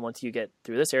area, and then once you get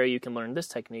through this area, you can learn this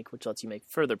technique, which lets you make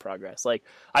further progress. Like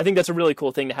I think that's a really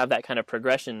cool thing to have that kind of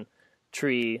progression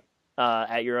tree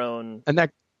at your own. And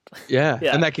that,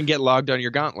 and that can get logged on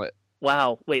your gauntlet.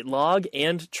 Wow. Wait, log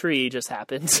and tree just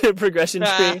happened. Progression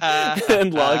tree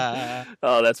and log.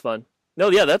 Oh, that's fun.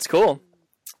 No, yeah, that's cool.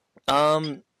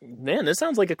 Man, this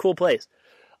sounds like a cool place.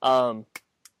 So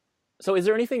is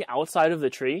there anything outside of the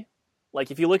tree?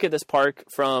 Like if you look at this park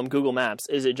from Google Maps,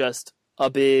 is it just a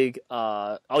big,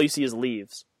 all you see is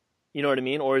leaves? You know what I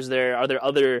mean? Or are there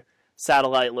other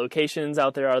satellite locations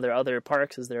out there? Are there other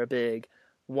parks? Is there a big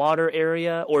water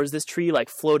area? Or is this tree like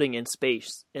floating in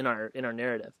space in our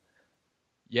narrative?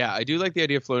 Yeah, I do like the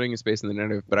idea of floating in space in the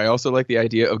narrative, but I also like the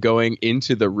idea of going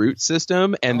into the root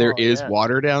system, and there is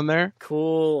water down there.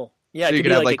 Cool. Yeah, so you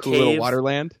could have like cool little water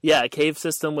land. Yeah, a cave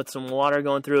system with some water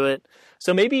going through it.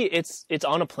 So maybe it's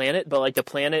on a planet, but like the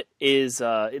planet is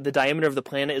the diameter of the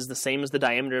planet is the same as the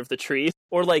diameter of the tree,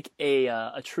 or like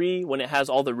a tree when it has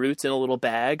all the roots in a little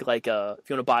bag. Like if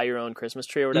you want to buy your own Christmas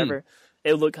tree or whatever,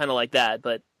 it would look kind of like that.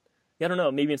 But I don't know.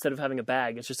 Maybe instead of having a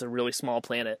bag, it's just a really small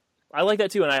planet. I like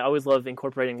that too, and I always love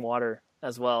incorporating water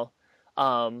as well.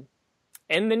 And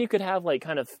then you could have like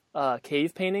kind of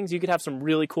cave paintings. You could have some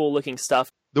really cool looking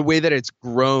stuff. The way that it's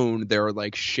grown, there are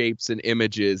like shapes and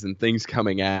images and things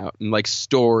coming out and like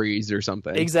stories or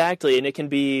something. Exactly, and it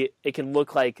can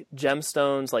look like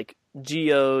gemstones, like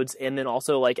geodes, and then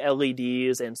also like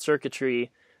LEDs and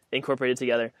circuitry incorporated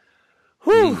together.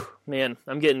 Whew, man,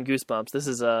 I'm getting goosebumps. This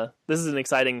is an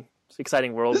exciting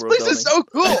world. This place is so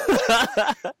cool.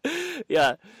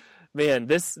 Yeah, man,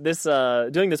 this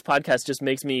doing this podcast just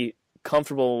makes me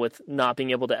comfortable with not being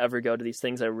able to ever go to these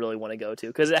things I really want to go to,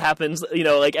 because it happens, you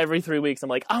know, like every 3 weeks I'm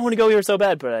like, I want to go here so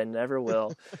bad, but I never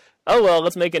will. Oh well,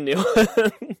 let's make a new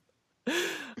one.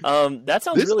 That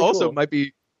sounds really cool. This also might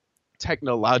be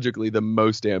technologically the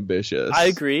most ambitious. I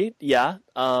agree. Yeah.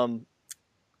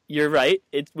 You're right.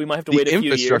 We might have to wait a few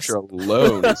years. The infrastructure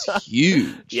alone is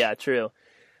huge. Yeah, true.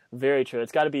 Very true.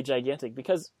 It's got to be gigantic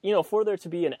because, you know, for there to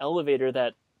be an elevator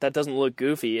that doesn't look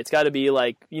goofy, it's got to be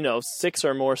like, you know, 6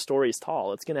 or more stories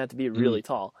tall. It's going to have to be really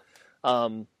tall.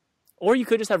 Or you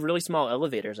could just have really small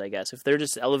elevators, I guess. If they're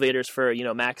just elevators for, you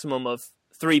know, maximum of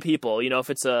 3 people, you know, if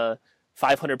it's a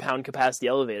 500-pound capacity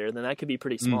elevator, then that could be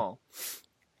pretty small.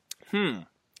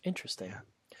 Interesting.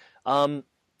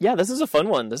 Yeah, this is a fun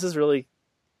one. This is really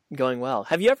going well.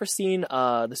 Have you ever seen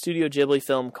the Studio Ghibli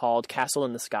film called Castle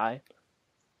in the Sky?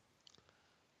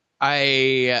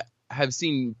 I have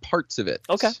seen parts of it.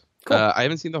 Okay, cool. I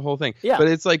haven't seen the whole thing. Yeah. But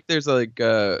it's like there's like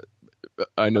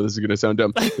I know this is going to sound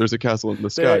dumb. There's a castle in the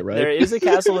sky, right? There is a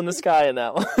castle in the sky in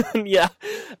that one. Yeah.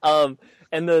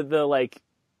 And the like,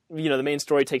 you know, the main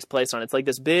story takes place on it's like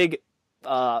this big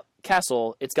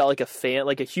castle. It's got like a fan,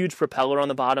 like a huge propeller on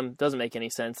the bottom. Doesn't make any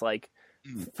sense like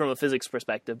from a physics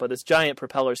perspective, but this giant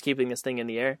propeller is keeping this thing in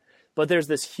the air. But there's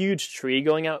this huge tree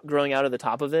growing out of the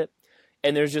top of it.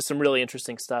 And there's just some really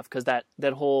interesting stuff because that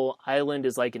whole island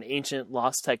is like an ancient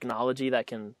lost technology that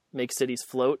can make cities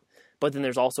float. But then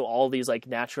there's also all these like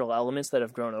natural elements that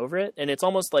have grown over it. And it's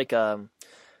almost like,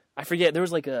 I I forget, there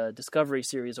was like a Discovery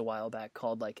series a while back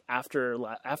called like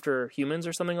After Humans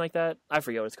or something like that. I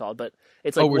forget what it's called, but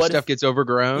it's like, where stuff gets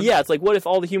overgrown? Yeah, it's like, what if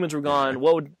all the humans were gone?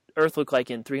 What would Earth look like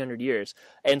in 300 years?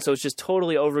 And so it's just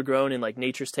totally overgrown and like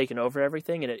nature's taken over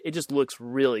everything, and it just looks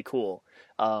really cool.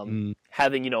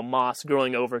 Having, moss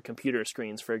growing over computer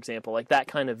screens, for example, like that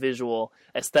kind of visual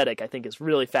aesthetic I think is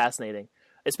really fascinating,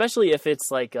 especially if it's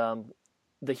like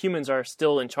the humans are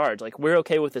still in charge. Like, we're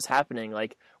okay with this happening.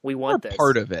 Like, we want this.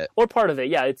 Part of it. Or part of it,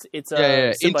 yeah. It's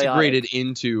integrated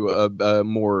into a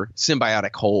more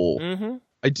symbiotic whole. Mm-hmm.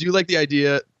 I do like the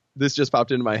idea, this just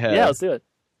popped into my head. Yeah, let's do it.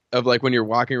 Of like when you're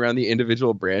walking around the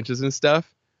individual branches and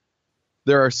stuff,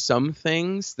 there are some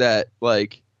things that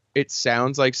like, it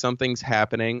sounds like something's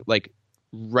happening like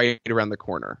right around the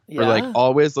corner, or like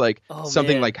always like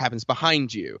something like happens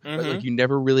behind you, but like you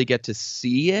never really get to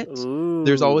see it. Ooh.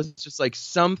 There's always just like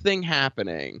something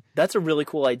happening. That's a really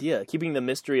cool idea, keeping the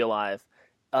mystery alive.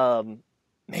 Man,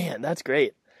 that's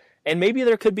great. And maybe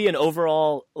there could be an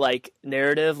overall like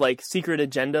narrative, like secret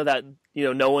agenda that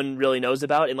no one really knows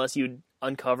about unless you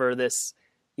uncover this.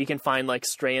 You can find like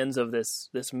strands of this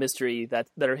mystery that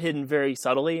are hidden very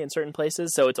subtly in certain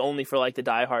places, so it's only for like the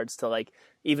diehards to like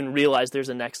even realize there's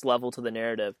a next level to the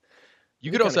narrative. You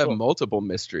could also have multiple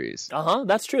mysteries.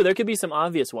 That's true. There could be some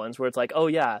obvious ones where it's like, oh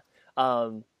yeah,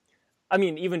 I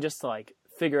mean, even just to like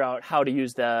figure out how to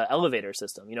use the elevator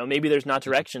system. Maybe there's not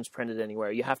directions printed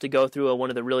anywhere. You have to go through one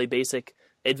of the really basic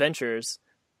adventures,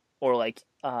 or like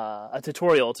a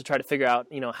tutorial to try to figure out,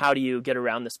 how do you get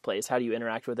around this place? How do you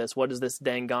interact with this? What does this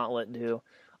dang gauntlet do?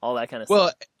 All that kind of stuff.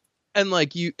 Well, and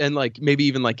maybe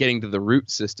even like getting to the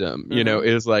root system,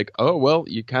 is like, oh, well,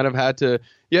 you kind of had to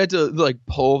like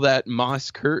pull that moss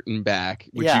curtain back,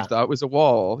 which you thought was a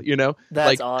wall, That's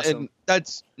like, awesome. And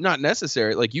that's not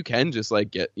necessary. Like, you can just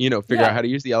like get, figure out how to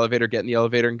use the elevator, get in the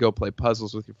elevator and go play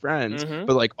puzzles with your friends.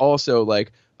 But like also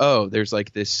like, oh, there's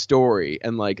like this story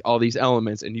and like all these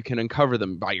elements, and you can uncover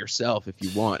them by yourself if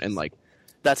you want. And like,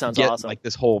 that sounds get, awesome. like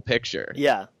this whole picture.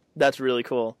 Yeah, that's really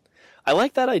cool. I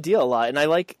like that idea a lot, and I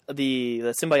like the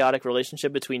symbiotic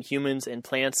relationship between humans and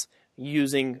plants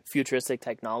using futuristic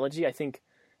technology. I think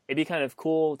it'd be kind of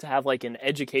cool to have like an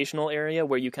educational area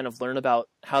where you kind of learn about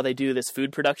how they do this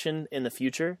food production in the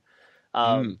future.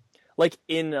 Like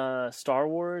in Star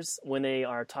Wars, when they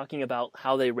are talking about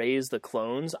how they raise the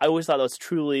clones, I always thought that was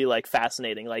truly like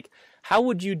fascinating. Like, how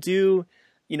would you do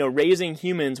raising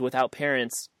humans without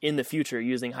parents in the future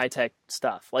using high-tech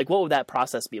stuff? Like, what would that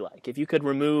process be like? If you could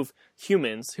remove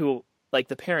humans who, like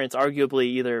the parents, arguably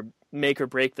either make or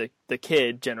break the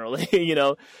kid generally,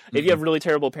 if you have really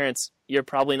terrible parents, you're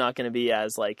probably not going to be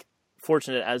as, like,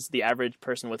 fortunate as the average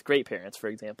person with great parents, for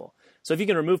example. So if you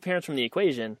can remove parents from the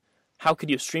equation, how could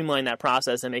you streamline that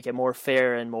process and make it more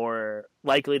fair and more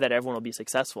likely that everyone will be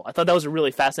successful? I thought that was a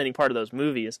really fascinating part of those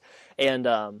movies. And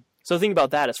so think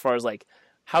about that as far as, like,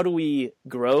 how do we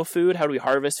grow food? How do we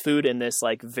harvest food in this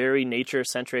like very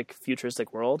nature-centric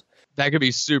futuristic world? That could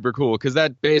be super cool, because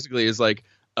that basically is like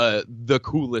the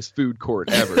coolest food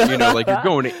court ever. Like you're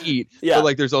going to eat, but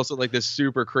like there's also like this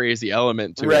super crazy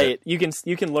element to it. Right. You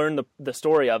can learn the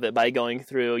story of it by going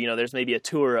through. There's maybe a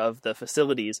tour of the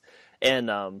facilities,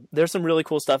 and there's some really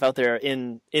cool stuff out there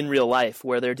in real life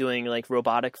where they're doing like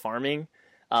robotic farming,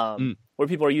 where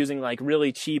people are using like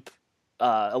really cheap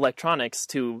electronics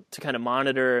to kind of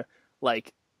monitor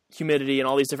like humidity and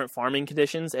all these different farming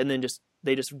conditions, and then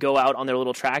they just go out on their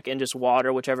little track and just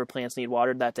water whichever plants need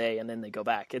watered that day, and then they go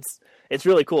back. It's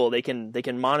really cool. They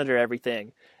can monitor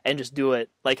everything and just do it,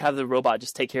 like have the robot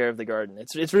just take care of the garden.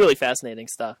 It's really fascinating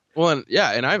stuff. Well,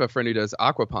 and I have a friend who does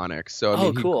aquaponics, so I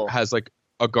mean, cool. He has like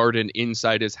a garden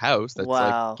inside his house that's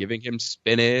like giving him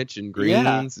spinach and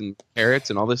greens and carrots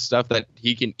and all this stuff that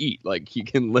he can eat. Like he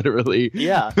can literally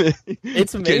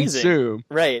it's amazing. Consume.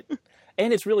 Right.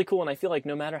 And it's really cool, and I feel like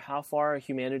no matter how far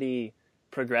humanity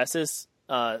progresses,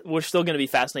 we're still going to be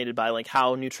fascinated by like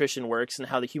how nutrition works and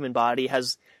how the human body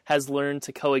has learned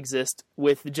to coexist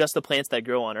with just the plants that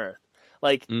grow on Earth.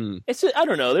 Like it's just, I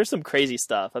don't know, there's some crazy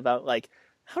stuff about like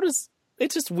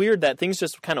it's just weird that things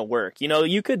just kind of work.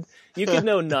 You could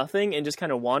know nothing and just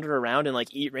kind of wander around and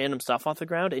like eat random stuff off the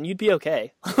ground and you'd be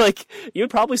okay. Like you'd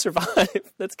probably survive.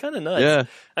 That's kind of nuts. Yeah.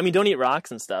 I mean, don't eat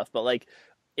rocks and stuff, but like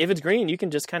if it's green, you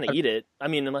can just kind of eat it. I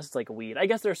mean, unless it's like a weed. I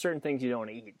guess there are certain things you don't want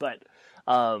to eat, but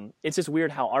it's just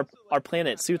weird how our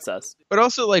planet suits us. But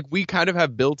also like we kind of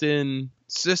have built-in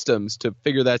systems to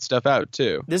figure that stuff out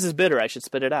too. This is bitter. I should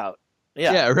spit it out.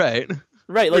 Yeah. Yeah, right.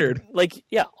 Right, like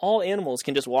all animals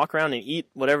can just walk around and eat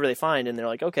whatever they find, and they're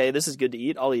like, okay, this is good to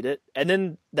eat, I'll eat it. And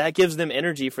then that gives them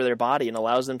energy for their body and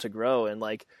allows them to grow, and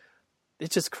like,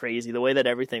 it's just crazy the way that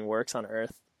everything works on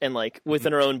Earth. and like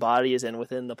within our own bodies and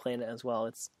within the planet as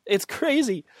well. It's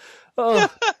crazy. Oh.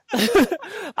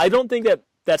 I don't think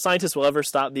that scientists will ever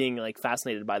stop being like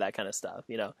fascinated by that kind of stuff.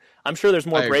 You know, I'm sure there's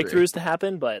more breakthroughs to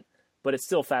happen, but it's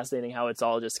still fascinating how it's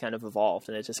all just kind of evolved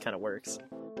and it just kind of works.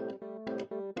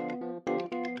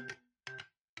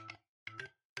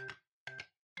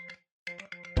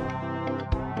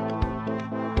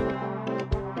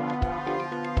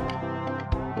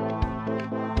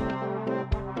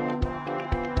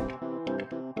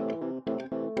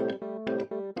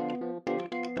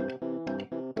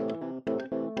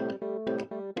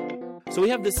 So we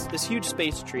have this huge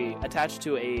space tree attached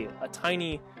to a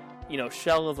tiny,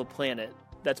 shell of a planet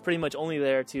that's pretty much only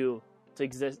there to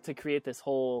exist, to create this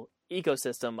whole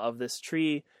ecosystem of this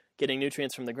tree getting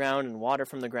nutrients from the ground and water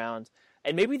from the ground.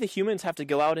 And maybe the humans have to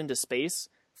go out into space,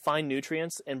 find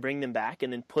nutrients and bring them back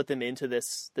and then put them into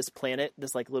this planet,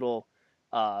 this like little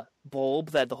bulb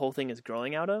that the whole thing is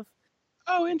growing out of.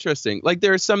 Oh, interesting. Like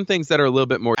there are some things that are a little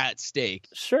bit more at stake.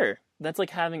 Sure. That's like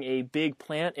having a big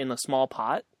plant in a small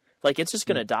pot. Like, it's just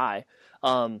going to die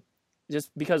just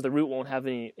because the root won't have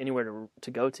anywhere to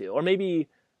go to. Or maybe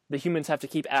the humans have to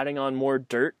keep adding on more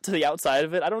dirt to the outside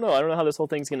of it. I don't know how this whole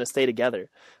thing's going to stay together.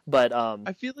 But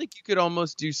I feel like you could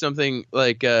almost do something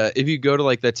like if you go to,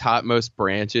 like, the topmost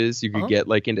branches, you could get,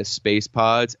 like, into space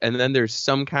pods. And then there's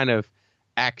some kind of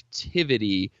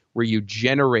activity where you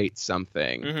generate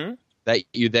something that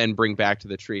you then bring back to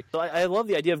the tree. So I love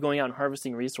the idea of going out and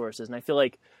harvesting resources. And I feel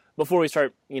like before we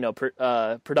start,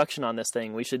 production on this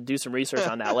thing, we should do some research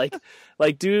on that.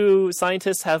 Like, do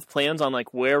scientists have plans on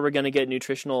like where we're going to get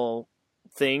nutritional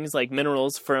things like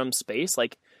minerals from space?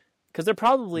 Like, because they're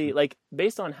probably like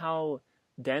based on how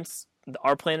dense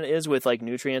our planet is with like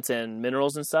nutrients and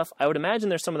minerals and stuff. I would imagine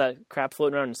there's some of that crap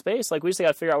floating around in space. Like, we just got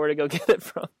to figure out where to go get it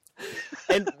from.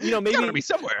 And maybe it's got to be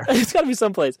somewhere. It's got to be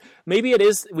someplace. Maybe it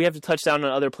is. We have to touch down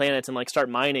on other planets and like start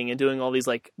mining and doing all these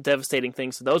like devastating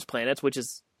things to those planets, which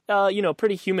is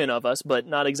pretty human of us, but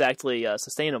not exactly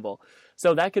sustainable.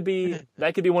 So that could be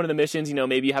one of the missions.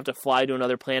 Maybe you have to fly to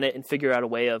another planet and figure out a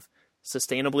way of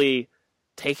sustainably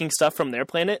taking stuff from their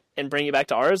planet and bring it back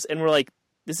to ours. And we're like,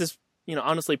 this is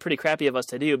honestly pretty crappy of us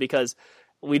to do because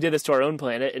we did this to our own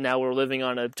planet and now we're living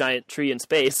on a giant tree in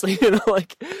space.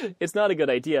 Like it's not a good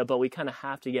idea, but we kind of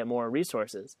have to get more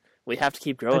resources. We have to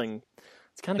keep growing.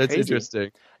 It's kind of crazy. That's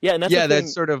interesting. Yeah, and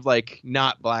that's sort of like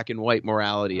not black and white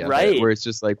morality of right. it, where it's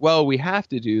just like, well, we have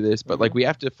to do this, but like we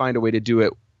have to find a way to do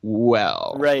it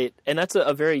well. Right, and that's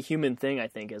a very human thing, I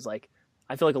think, is like,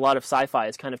 I feel like a lot of sci-fi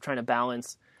is kind of trying to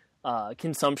balance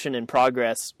consumption and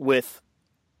progress with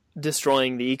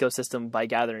destroying the ecosystem by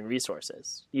gathering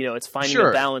resources. It's finding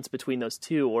a balance between those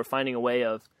two, or finding a way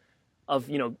of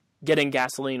getting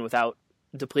gasoline without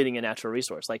depleting a natural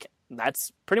resource. Like,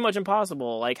 that's pretty much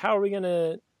impossible. Like, how's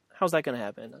that gonna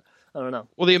happen? I don't know.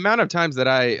 Well, the amount of times that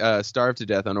I starved to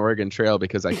death on Oregon Trail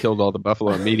because I killed all the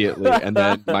buffalo immediately and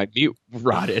then my meat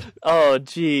rotted. Oh,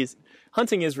 geez.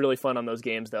 Hunting is really fun on those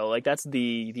games, though. Like, that's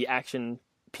the action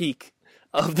peak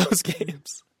of those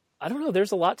games. I don't know.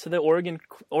 There's a lot to the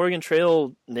Oregon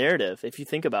Trail narrative, if you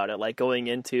think about it, like going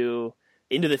into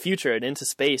the future and into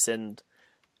space and,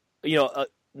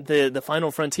 the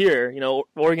final frontier.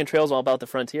 Oregon Trail is all about the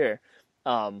frontier.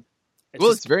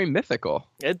 It's very mythical.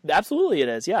 Absolutely it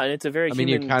is, yeah, and it's a very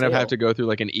human you kind of tale. have to go through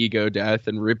like an ego death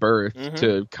and rebirth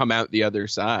to come out the other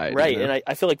side. Right, and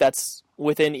I feel like that's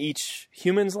within each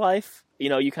human's life.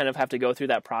 You kind of have to go through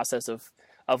that process of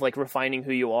like refining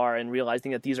who you are and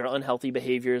realizing that these are unhealthy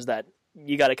behaviors that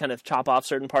you got to kind of chop off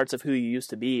certain parts of who you used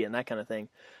to be and that kind of thing.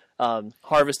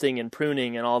 Harvesting and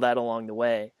pruning and all that along the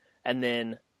way. And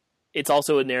then it's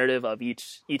also a narrative of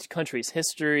each country's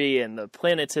history and the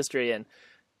planet's history. And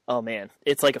oh man,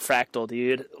 it's like a fractal,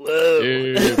 dude. Whoa.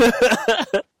 Dude.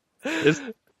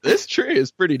 This tree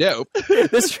is pretty dope.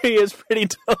 This tree is pretty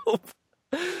dope.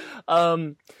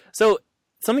 So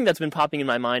something that's been popping in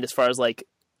my mind as far as like,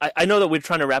 I know that we're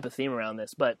trying to wrap a theme around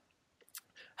this, but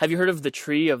have you heard of the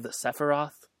tree of the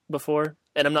Sephiroth before?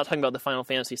 And I'm not talking about the Final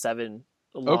Fantasy VII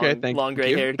long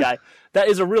gray-haired guy. That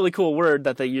is a really cool word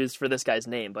that they used for this guy's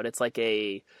name, but it's like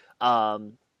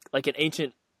an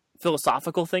ancient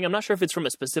philosophical thing. I'm not sure if it's from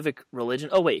a specific religion.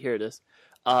 Oh, wait, here it is.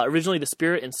 Originally the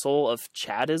spirit and soul of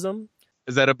Chadism.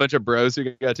 Is that a bunch of bros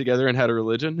who got together and had a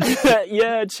religion?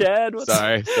 Yeah, Chad.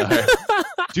 Sorry.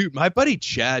 Dude, my buddy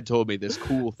Chad told me this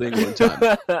cool thing one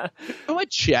time. You know what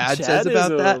Chad says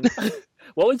about that?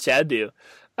 What would Chad do?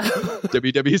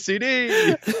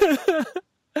 WWCD.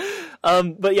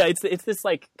 But yeah, it's this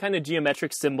like kind of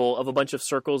geometric symbol of a bunch of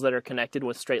circles that are connected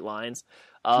with straight lines.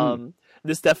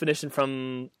 This definition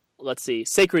from let's see,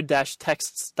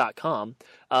 sacred-texts.com.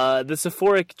 The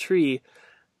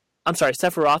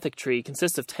Sephirothic tree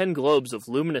consists of 10 globes of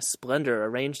luminous splendor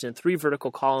arranged in 3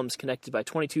 vertical columns connected by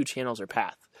 22 channels or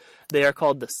path. They are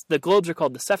called the globes are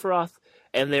called the Sephiroth,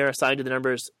 and they are assigned to the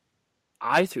numbers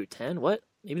I through 10. What?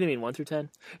 Maybe they mean 1 through 10?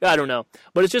 I don't know.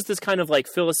 But it's just this kind of like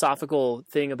philosophical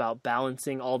thing about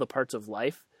balancing all the parts of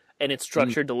life, and it's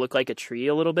structured to look like a tree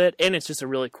a little bit, and it's just a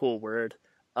really cool word,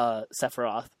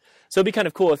 Sephiroth. So it'd be kind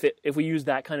of cool if we use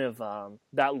that kind of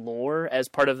that lore as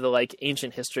part of the like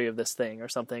ancient history of this thing or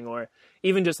something, or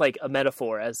even just like a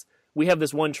metaphor as we have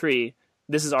this one tree,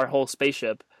 this is our whole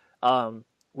spaceship.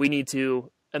 We need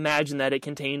to imagine that it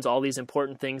contains all these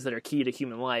important things that are key to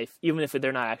human life, even if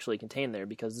they're not actually contained there,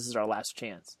 because this is our last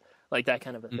chance. Like that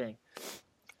kind of a thing.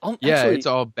 Actually, it's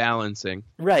all balancing.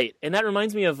 Right. And that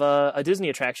reminds me of a Disney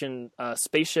attraction,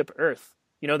 Spaceship Earth.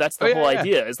 You know, that's the whole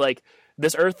idea. Is like,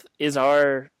 this Earth is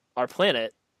our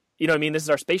planet. You know what I mean? This is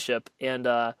our spaceship, and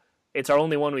it's our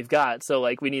only one we've got. So,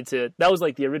 like, we need to... That was,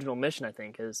 like, the original mission, I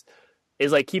think, is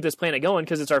like, keep this planet going,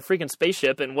 because it's our freaking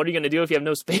spaceship, and what are you going to do if you have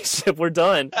no spaceship? We're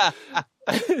done.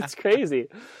 It's crazy.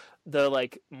 The,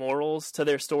 like, morals to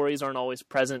their stories aren't always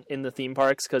present in the theme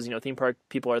parks, because, you know, theme park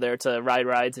people are there to ride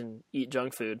rides and eat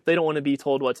junk food. They don't want to be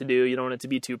told what to do. You don't want it to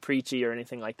be too preachy or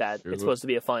anything like that. Sure. It's supposed to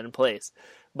be a fun place.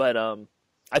 But,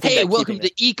 I think hey, welcome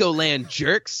to Ecoland,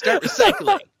 jerks. Start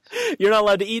recycling. You're not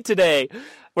allowed to eat today.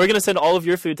 We're going to send all of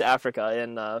your food to Africa,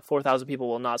 and 4,000 people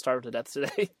will not starve to death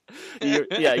today.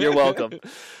 You're welcome.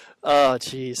 Oh,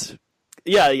 jeez.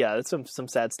 Yeah, it's some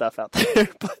sad stuff out there.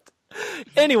 But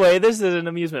anyway, this is an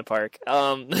amusement park.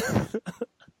 What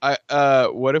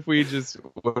if we just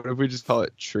call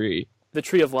it tree? The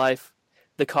tree of life,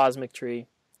 the cosmic tree,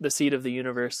 the seed of the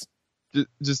universe.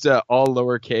 Just all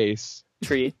lowercase.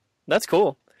 Tree. That's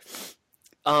cool.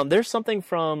 There's something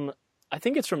from... I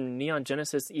think it's from Neon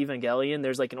Genesis Evangelion.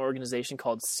 There's like an organization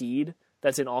called SEED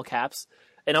that's in all caps.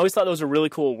 And I always thought that was a really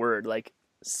cool word, like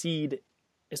SEED,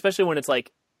 especially when it's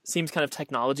like, seems kind of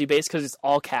technology based because it's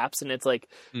all caps and it's like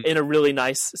in a really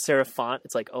nice serif font.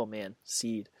 It's like, oh man,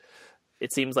 SEED.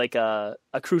 It seems like a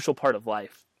crucial part of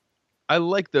life. I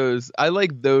like those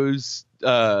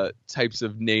types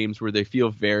of names where they feel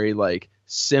very like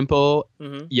simple,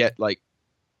 yet like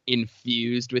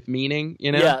infused with meaning,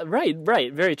 you know? Yeah, right.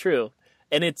 Very true.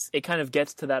 And it kind of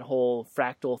gets to that whole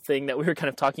fractal thing that we were kind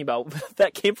of talking about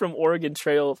that came from Oregon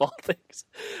Trail of all things.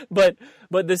 But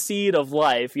the seed of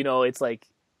life, you know, it's like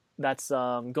that's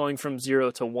going from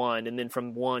 0 to 1, and then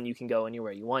from 1 you can go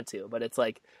anywhere you want to. But it's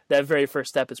like that very first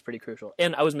step is pretty crucial.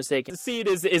 And I was mistaken. Seed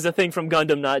is a thing from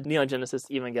Gundam, not Neon Genesis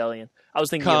Evangelion. I was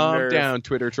thinking Calm of Nerve. Down,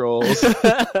 Twitter trolls.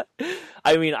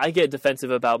 I mean, I get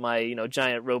defensive about my, you know,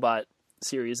 giant robot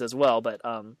series as well, but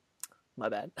my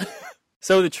bad.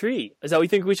 So the tree, is that what you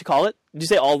think we should call it? Did you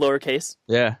say all lowercase?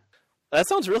 Yeah. That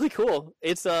sounds really cool.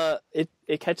 It's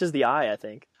it catches the eye, I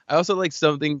think. I also like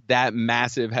something that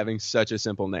massive having such a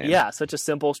simple name. Yeah, such a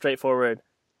simple, straightforward.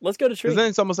 Let's go to tree. Because then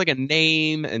it's almost like a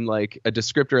name and like a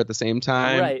descriptor at the same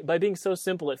time. Right. By being so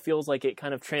simple, it feels like it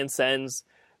kind of transcends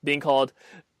being called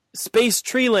Space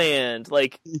Treeland.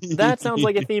 Like that sounds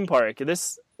like a theme park.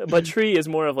 But tree is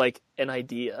more of like an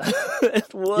idea.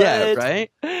 What? Yeah, right?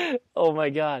 Oh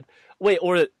my god. Wait,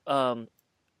 or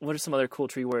what are some other cool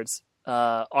tree words?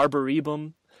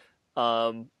 Arboretum.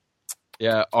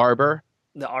 Yeah, arbor.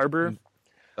 The arbor.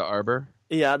 The arbor.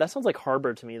 Yeah, that sounds like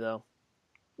harbor to me though.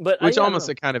 But which almost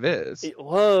it kind of is.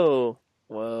 Whoa.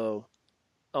 Oh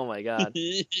my god.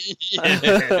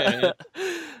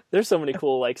 There's so many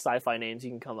cool like sci-fi names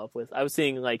you can come up with. I was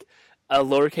seeing like a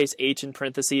lowercase h in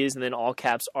parentheses and then all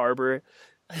caps arbor.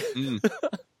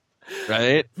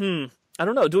 Right? I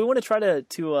don't know. Do we want to try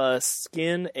to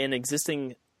skin an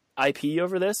existing IP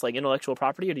over this, like intellectual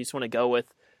property, or do you just want to go with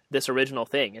this original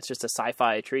thing? It's just a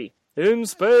sci-fi tree in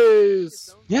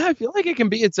space. Yeah, I feel like it can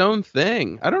be its own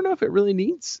thing. I don't know if it really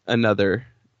needs another.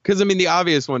 Because, I mean, the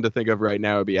obvious one to think of right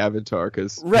now would be Avatar,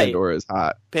 because Pandora is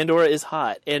hot. Pandora is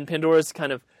hot, and Pandora's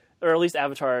kind of, or at least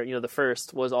Avatar, you know, the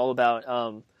first, was all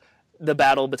about the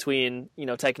battle between, you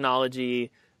know, technology,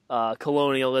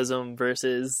 colonialism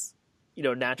versus, you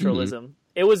know, naturalism.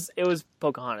 It was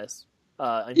Pocahontas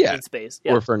in space.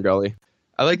 Yeah. Or Ferngully.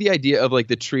 I like the idea of like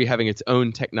the tree having its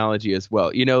own technology as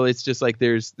well. You know, it's just like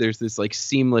there's this like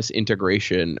seamless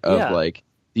integration of like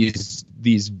these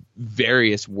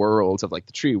various worlds of like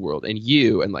the tree world and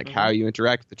you and like how you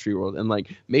interact with the tree world, and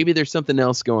like maybe there's something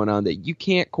else going on that you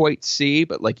can't quite see,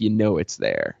 but like you know it's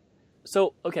there.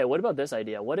 So okay, what about this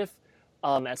idea? What if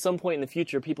at some point in the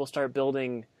future people start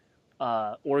building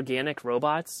organic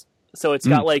robots? So it's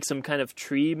got like some kind of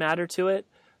tree matter to it.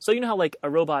 So you know how like a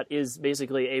robot is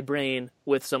basically a brain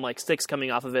with some like sticks coming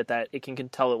off of it that it can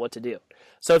tell it what to do.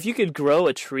 So if you could grow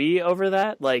a tree over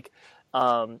that, like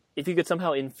if you could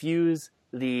somehow infuse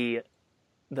the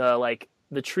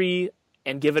tree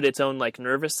and give it its own like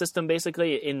nervous system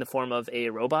basically in the form of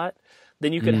a robot,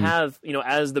 then you could have, you know,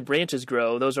 as the branches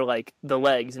grow, those are like the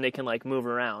legs and it can like move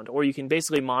around. Or you can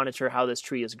basically monitor how this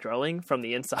tree is growing from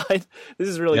the inside. This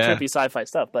is really trippy sci-fi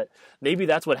stuff, but maybe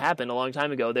that's what happened a long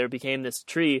time ago. There became this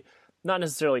tree, not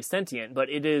necessarily sentient, but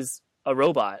it is a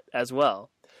robot as well.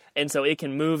 And so it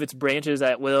can move its branches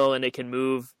at will, and it can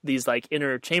move these like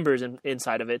inner chambers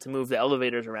inside of it to move the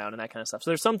elevators around and that kind of stuff.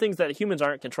 So there's some things that humans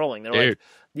aren't controlling. They're like,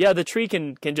 yeah, the tree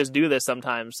can just do this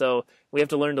sometimes. So we have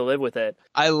to learn to live with it.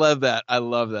 I love that. I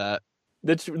love that.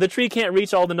 The tree can't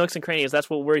reach all the nooks and crannies. That's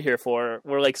what we're here for.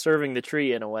 We're like serving the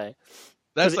tree in a way.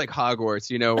 That's like Hogwarts,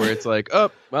 you know, where it's like,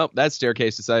 oh, well, that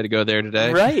staircase decided to go there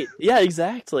today. Right. Yeah,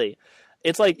 exactly.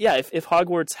 It's like, yeah, if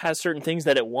Hogwarts has certain things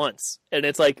that it wants, and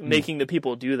it's like making the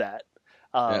people do that.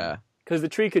 Because the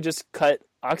tree could just cut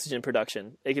oxygen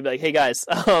production. It could be like, hey guys,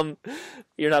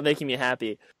 you're not making me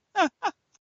happy.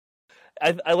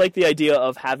 I like the idea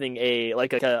of having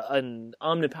an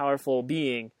omnipowerful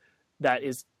being that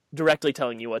is directly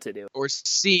telling you what to do, or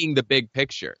seeing the big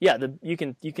picture. Yeah, you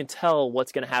can tell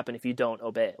what's going to happen if you don't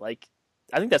obey. Like,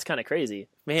 I think that's kind of crazy.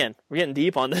 Man, we're getting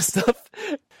deep on this stuff.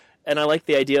 And I like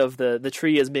the idea of the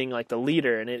tree as being like the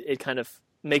leader, and it kind of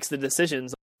makes the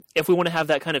decisions. If we want to have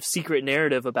that kind of secret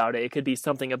narrative about it, it could be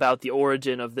something about the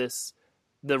origin of the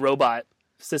robot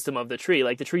system of the tree,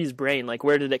 like the tree's brain, like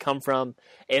where did it come from?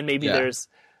 And maybe there's,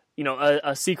 you know,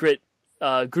 a secret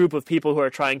group of people who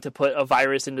are trying to put a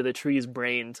virus into the tree's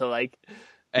brain to like...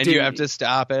 And you have to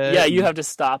stop it. Yeah, you have to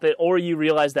stop it. Or you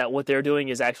realize that what they're doing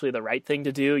is actually the right thing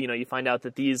to do. You know, you find out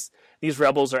that these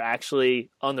rebels are actually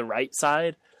on the right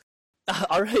side.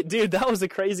 All right, dude, that was a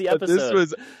crazy episode. This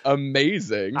was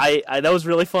amazing. That was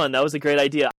really fun. That was a great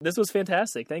idea. This was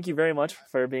fantastic. Thank you very much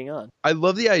for being on. I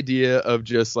love the idea of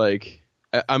just like,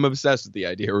 I'm obsessed with the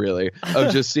idea really,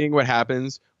 of just seeing what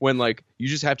happens when like you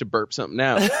just have to burp something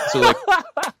out. So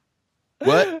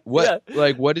like,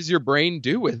 like what does your brain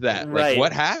do with that? Like right.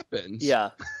 What happens? Yeah,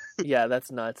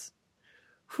 that's nuts.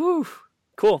 Whew,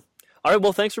 cool. All right,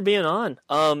 well, thanks for being on.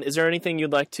 Is there anything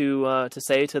you'd like to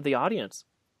say to the audience?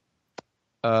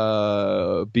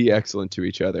 Be excellent to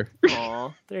each other.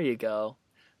 Aw, there you go.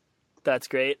 That's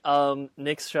great.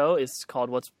 Nick's show is called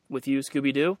What's With You,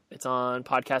 Scooby-Doo. It's on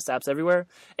podcast apps everywhere.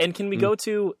 And can we go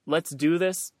to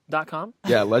letsdothis.com?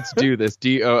 Yeah, let's do this,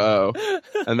 DOO.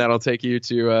 And that'll take you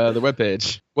to the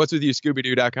webpage. What's With You,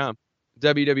 Scooby-Doo.com.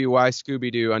 WWY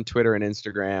Scooby-Doo on Twitter and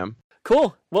Instagram.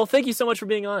 Cool. Well, thank you so much for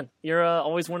being on. You're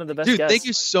always one of the best guests. Dude, thank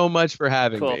you so much for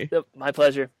having me. Yep, my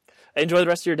pleasure. Enjoy the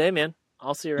rest of your day, man.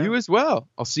 I'll see you around. You as well.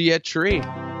 I'll see you at Tree.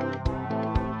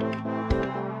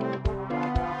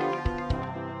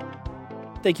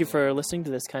 Thank you for listening to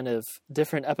this kind of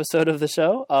different episode of the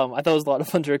show. I thought it was a lot of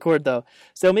fun to record, though.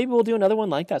 So maybe we'll do another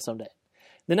one like that someday.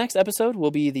 The next episode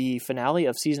will be the finale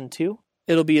of Season 2.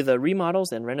 It'll be the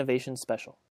Remodels and Renovations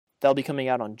Special. That'll be coming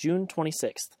out on June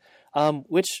 26th,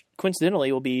 which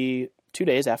coincidentally will be 2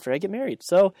 days after I get married.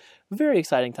 So very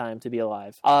exciting time to be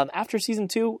alive. After Season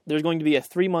 2, there's going to be a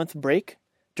 3-month break.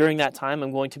 During that time,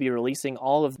 I'm going to be releasing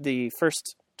all of the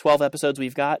first 12 episodes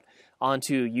we've got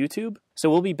onto YouTube. So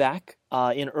we'll be back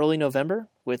in early November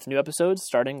with new episodes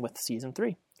starting with Season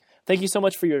 3. Thank you so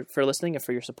much for listening and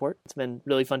for your support. It's been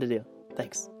really fun to do.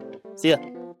 Thanks. See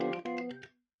ya.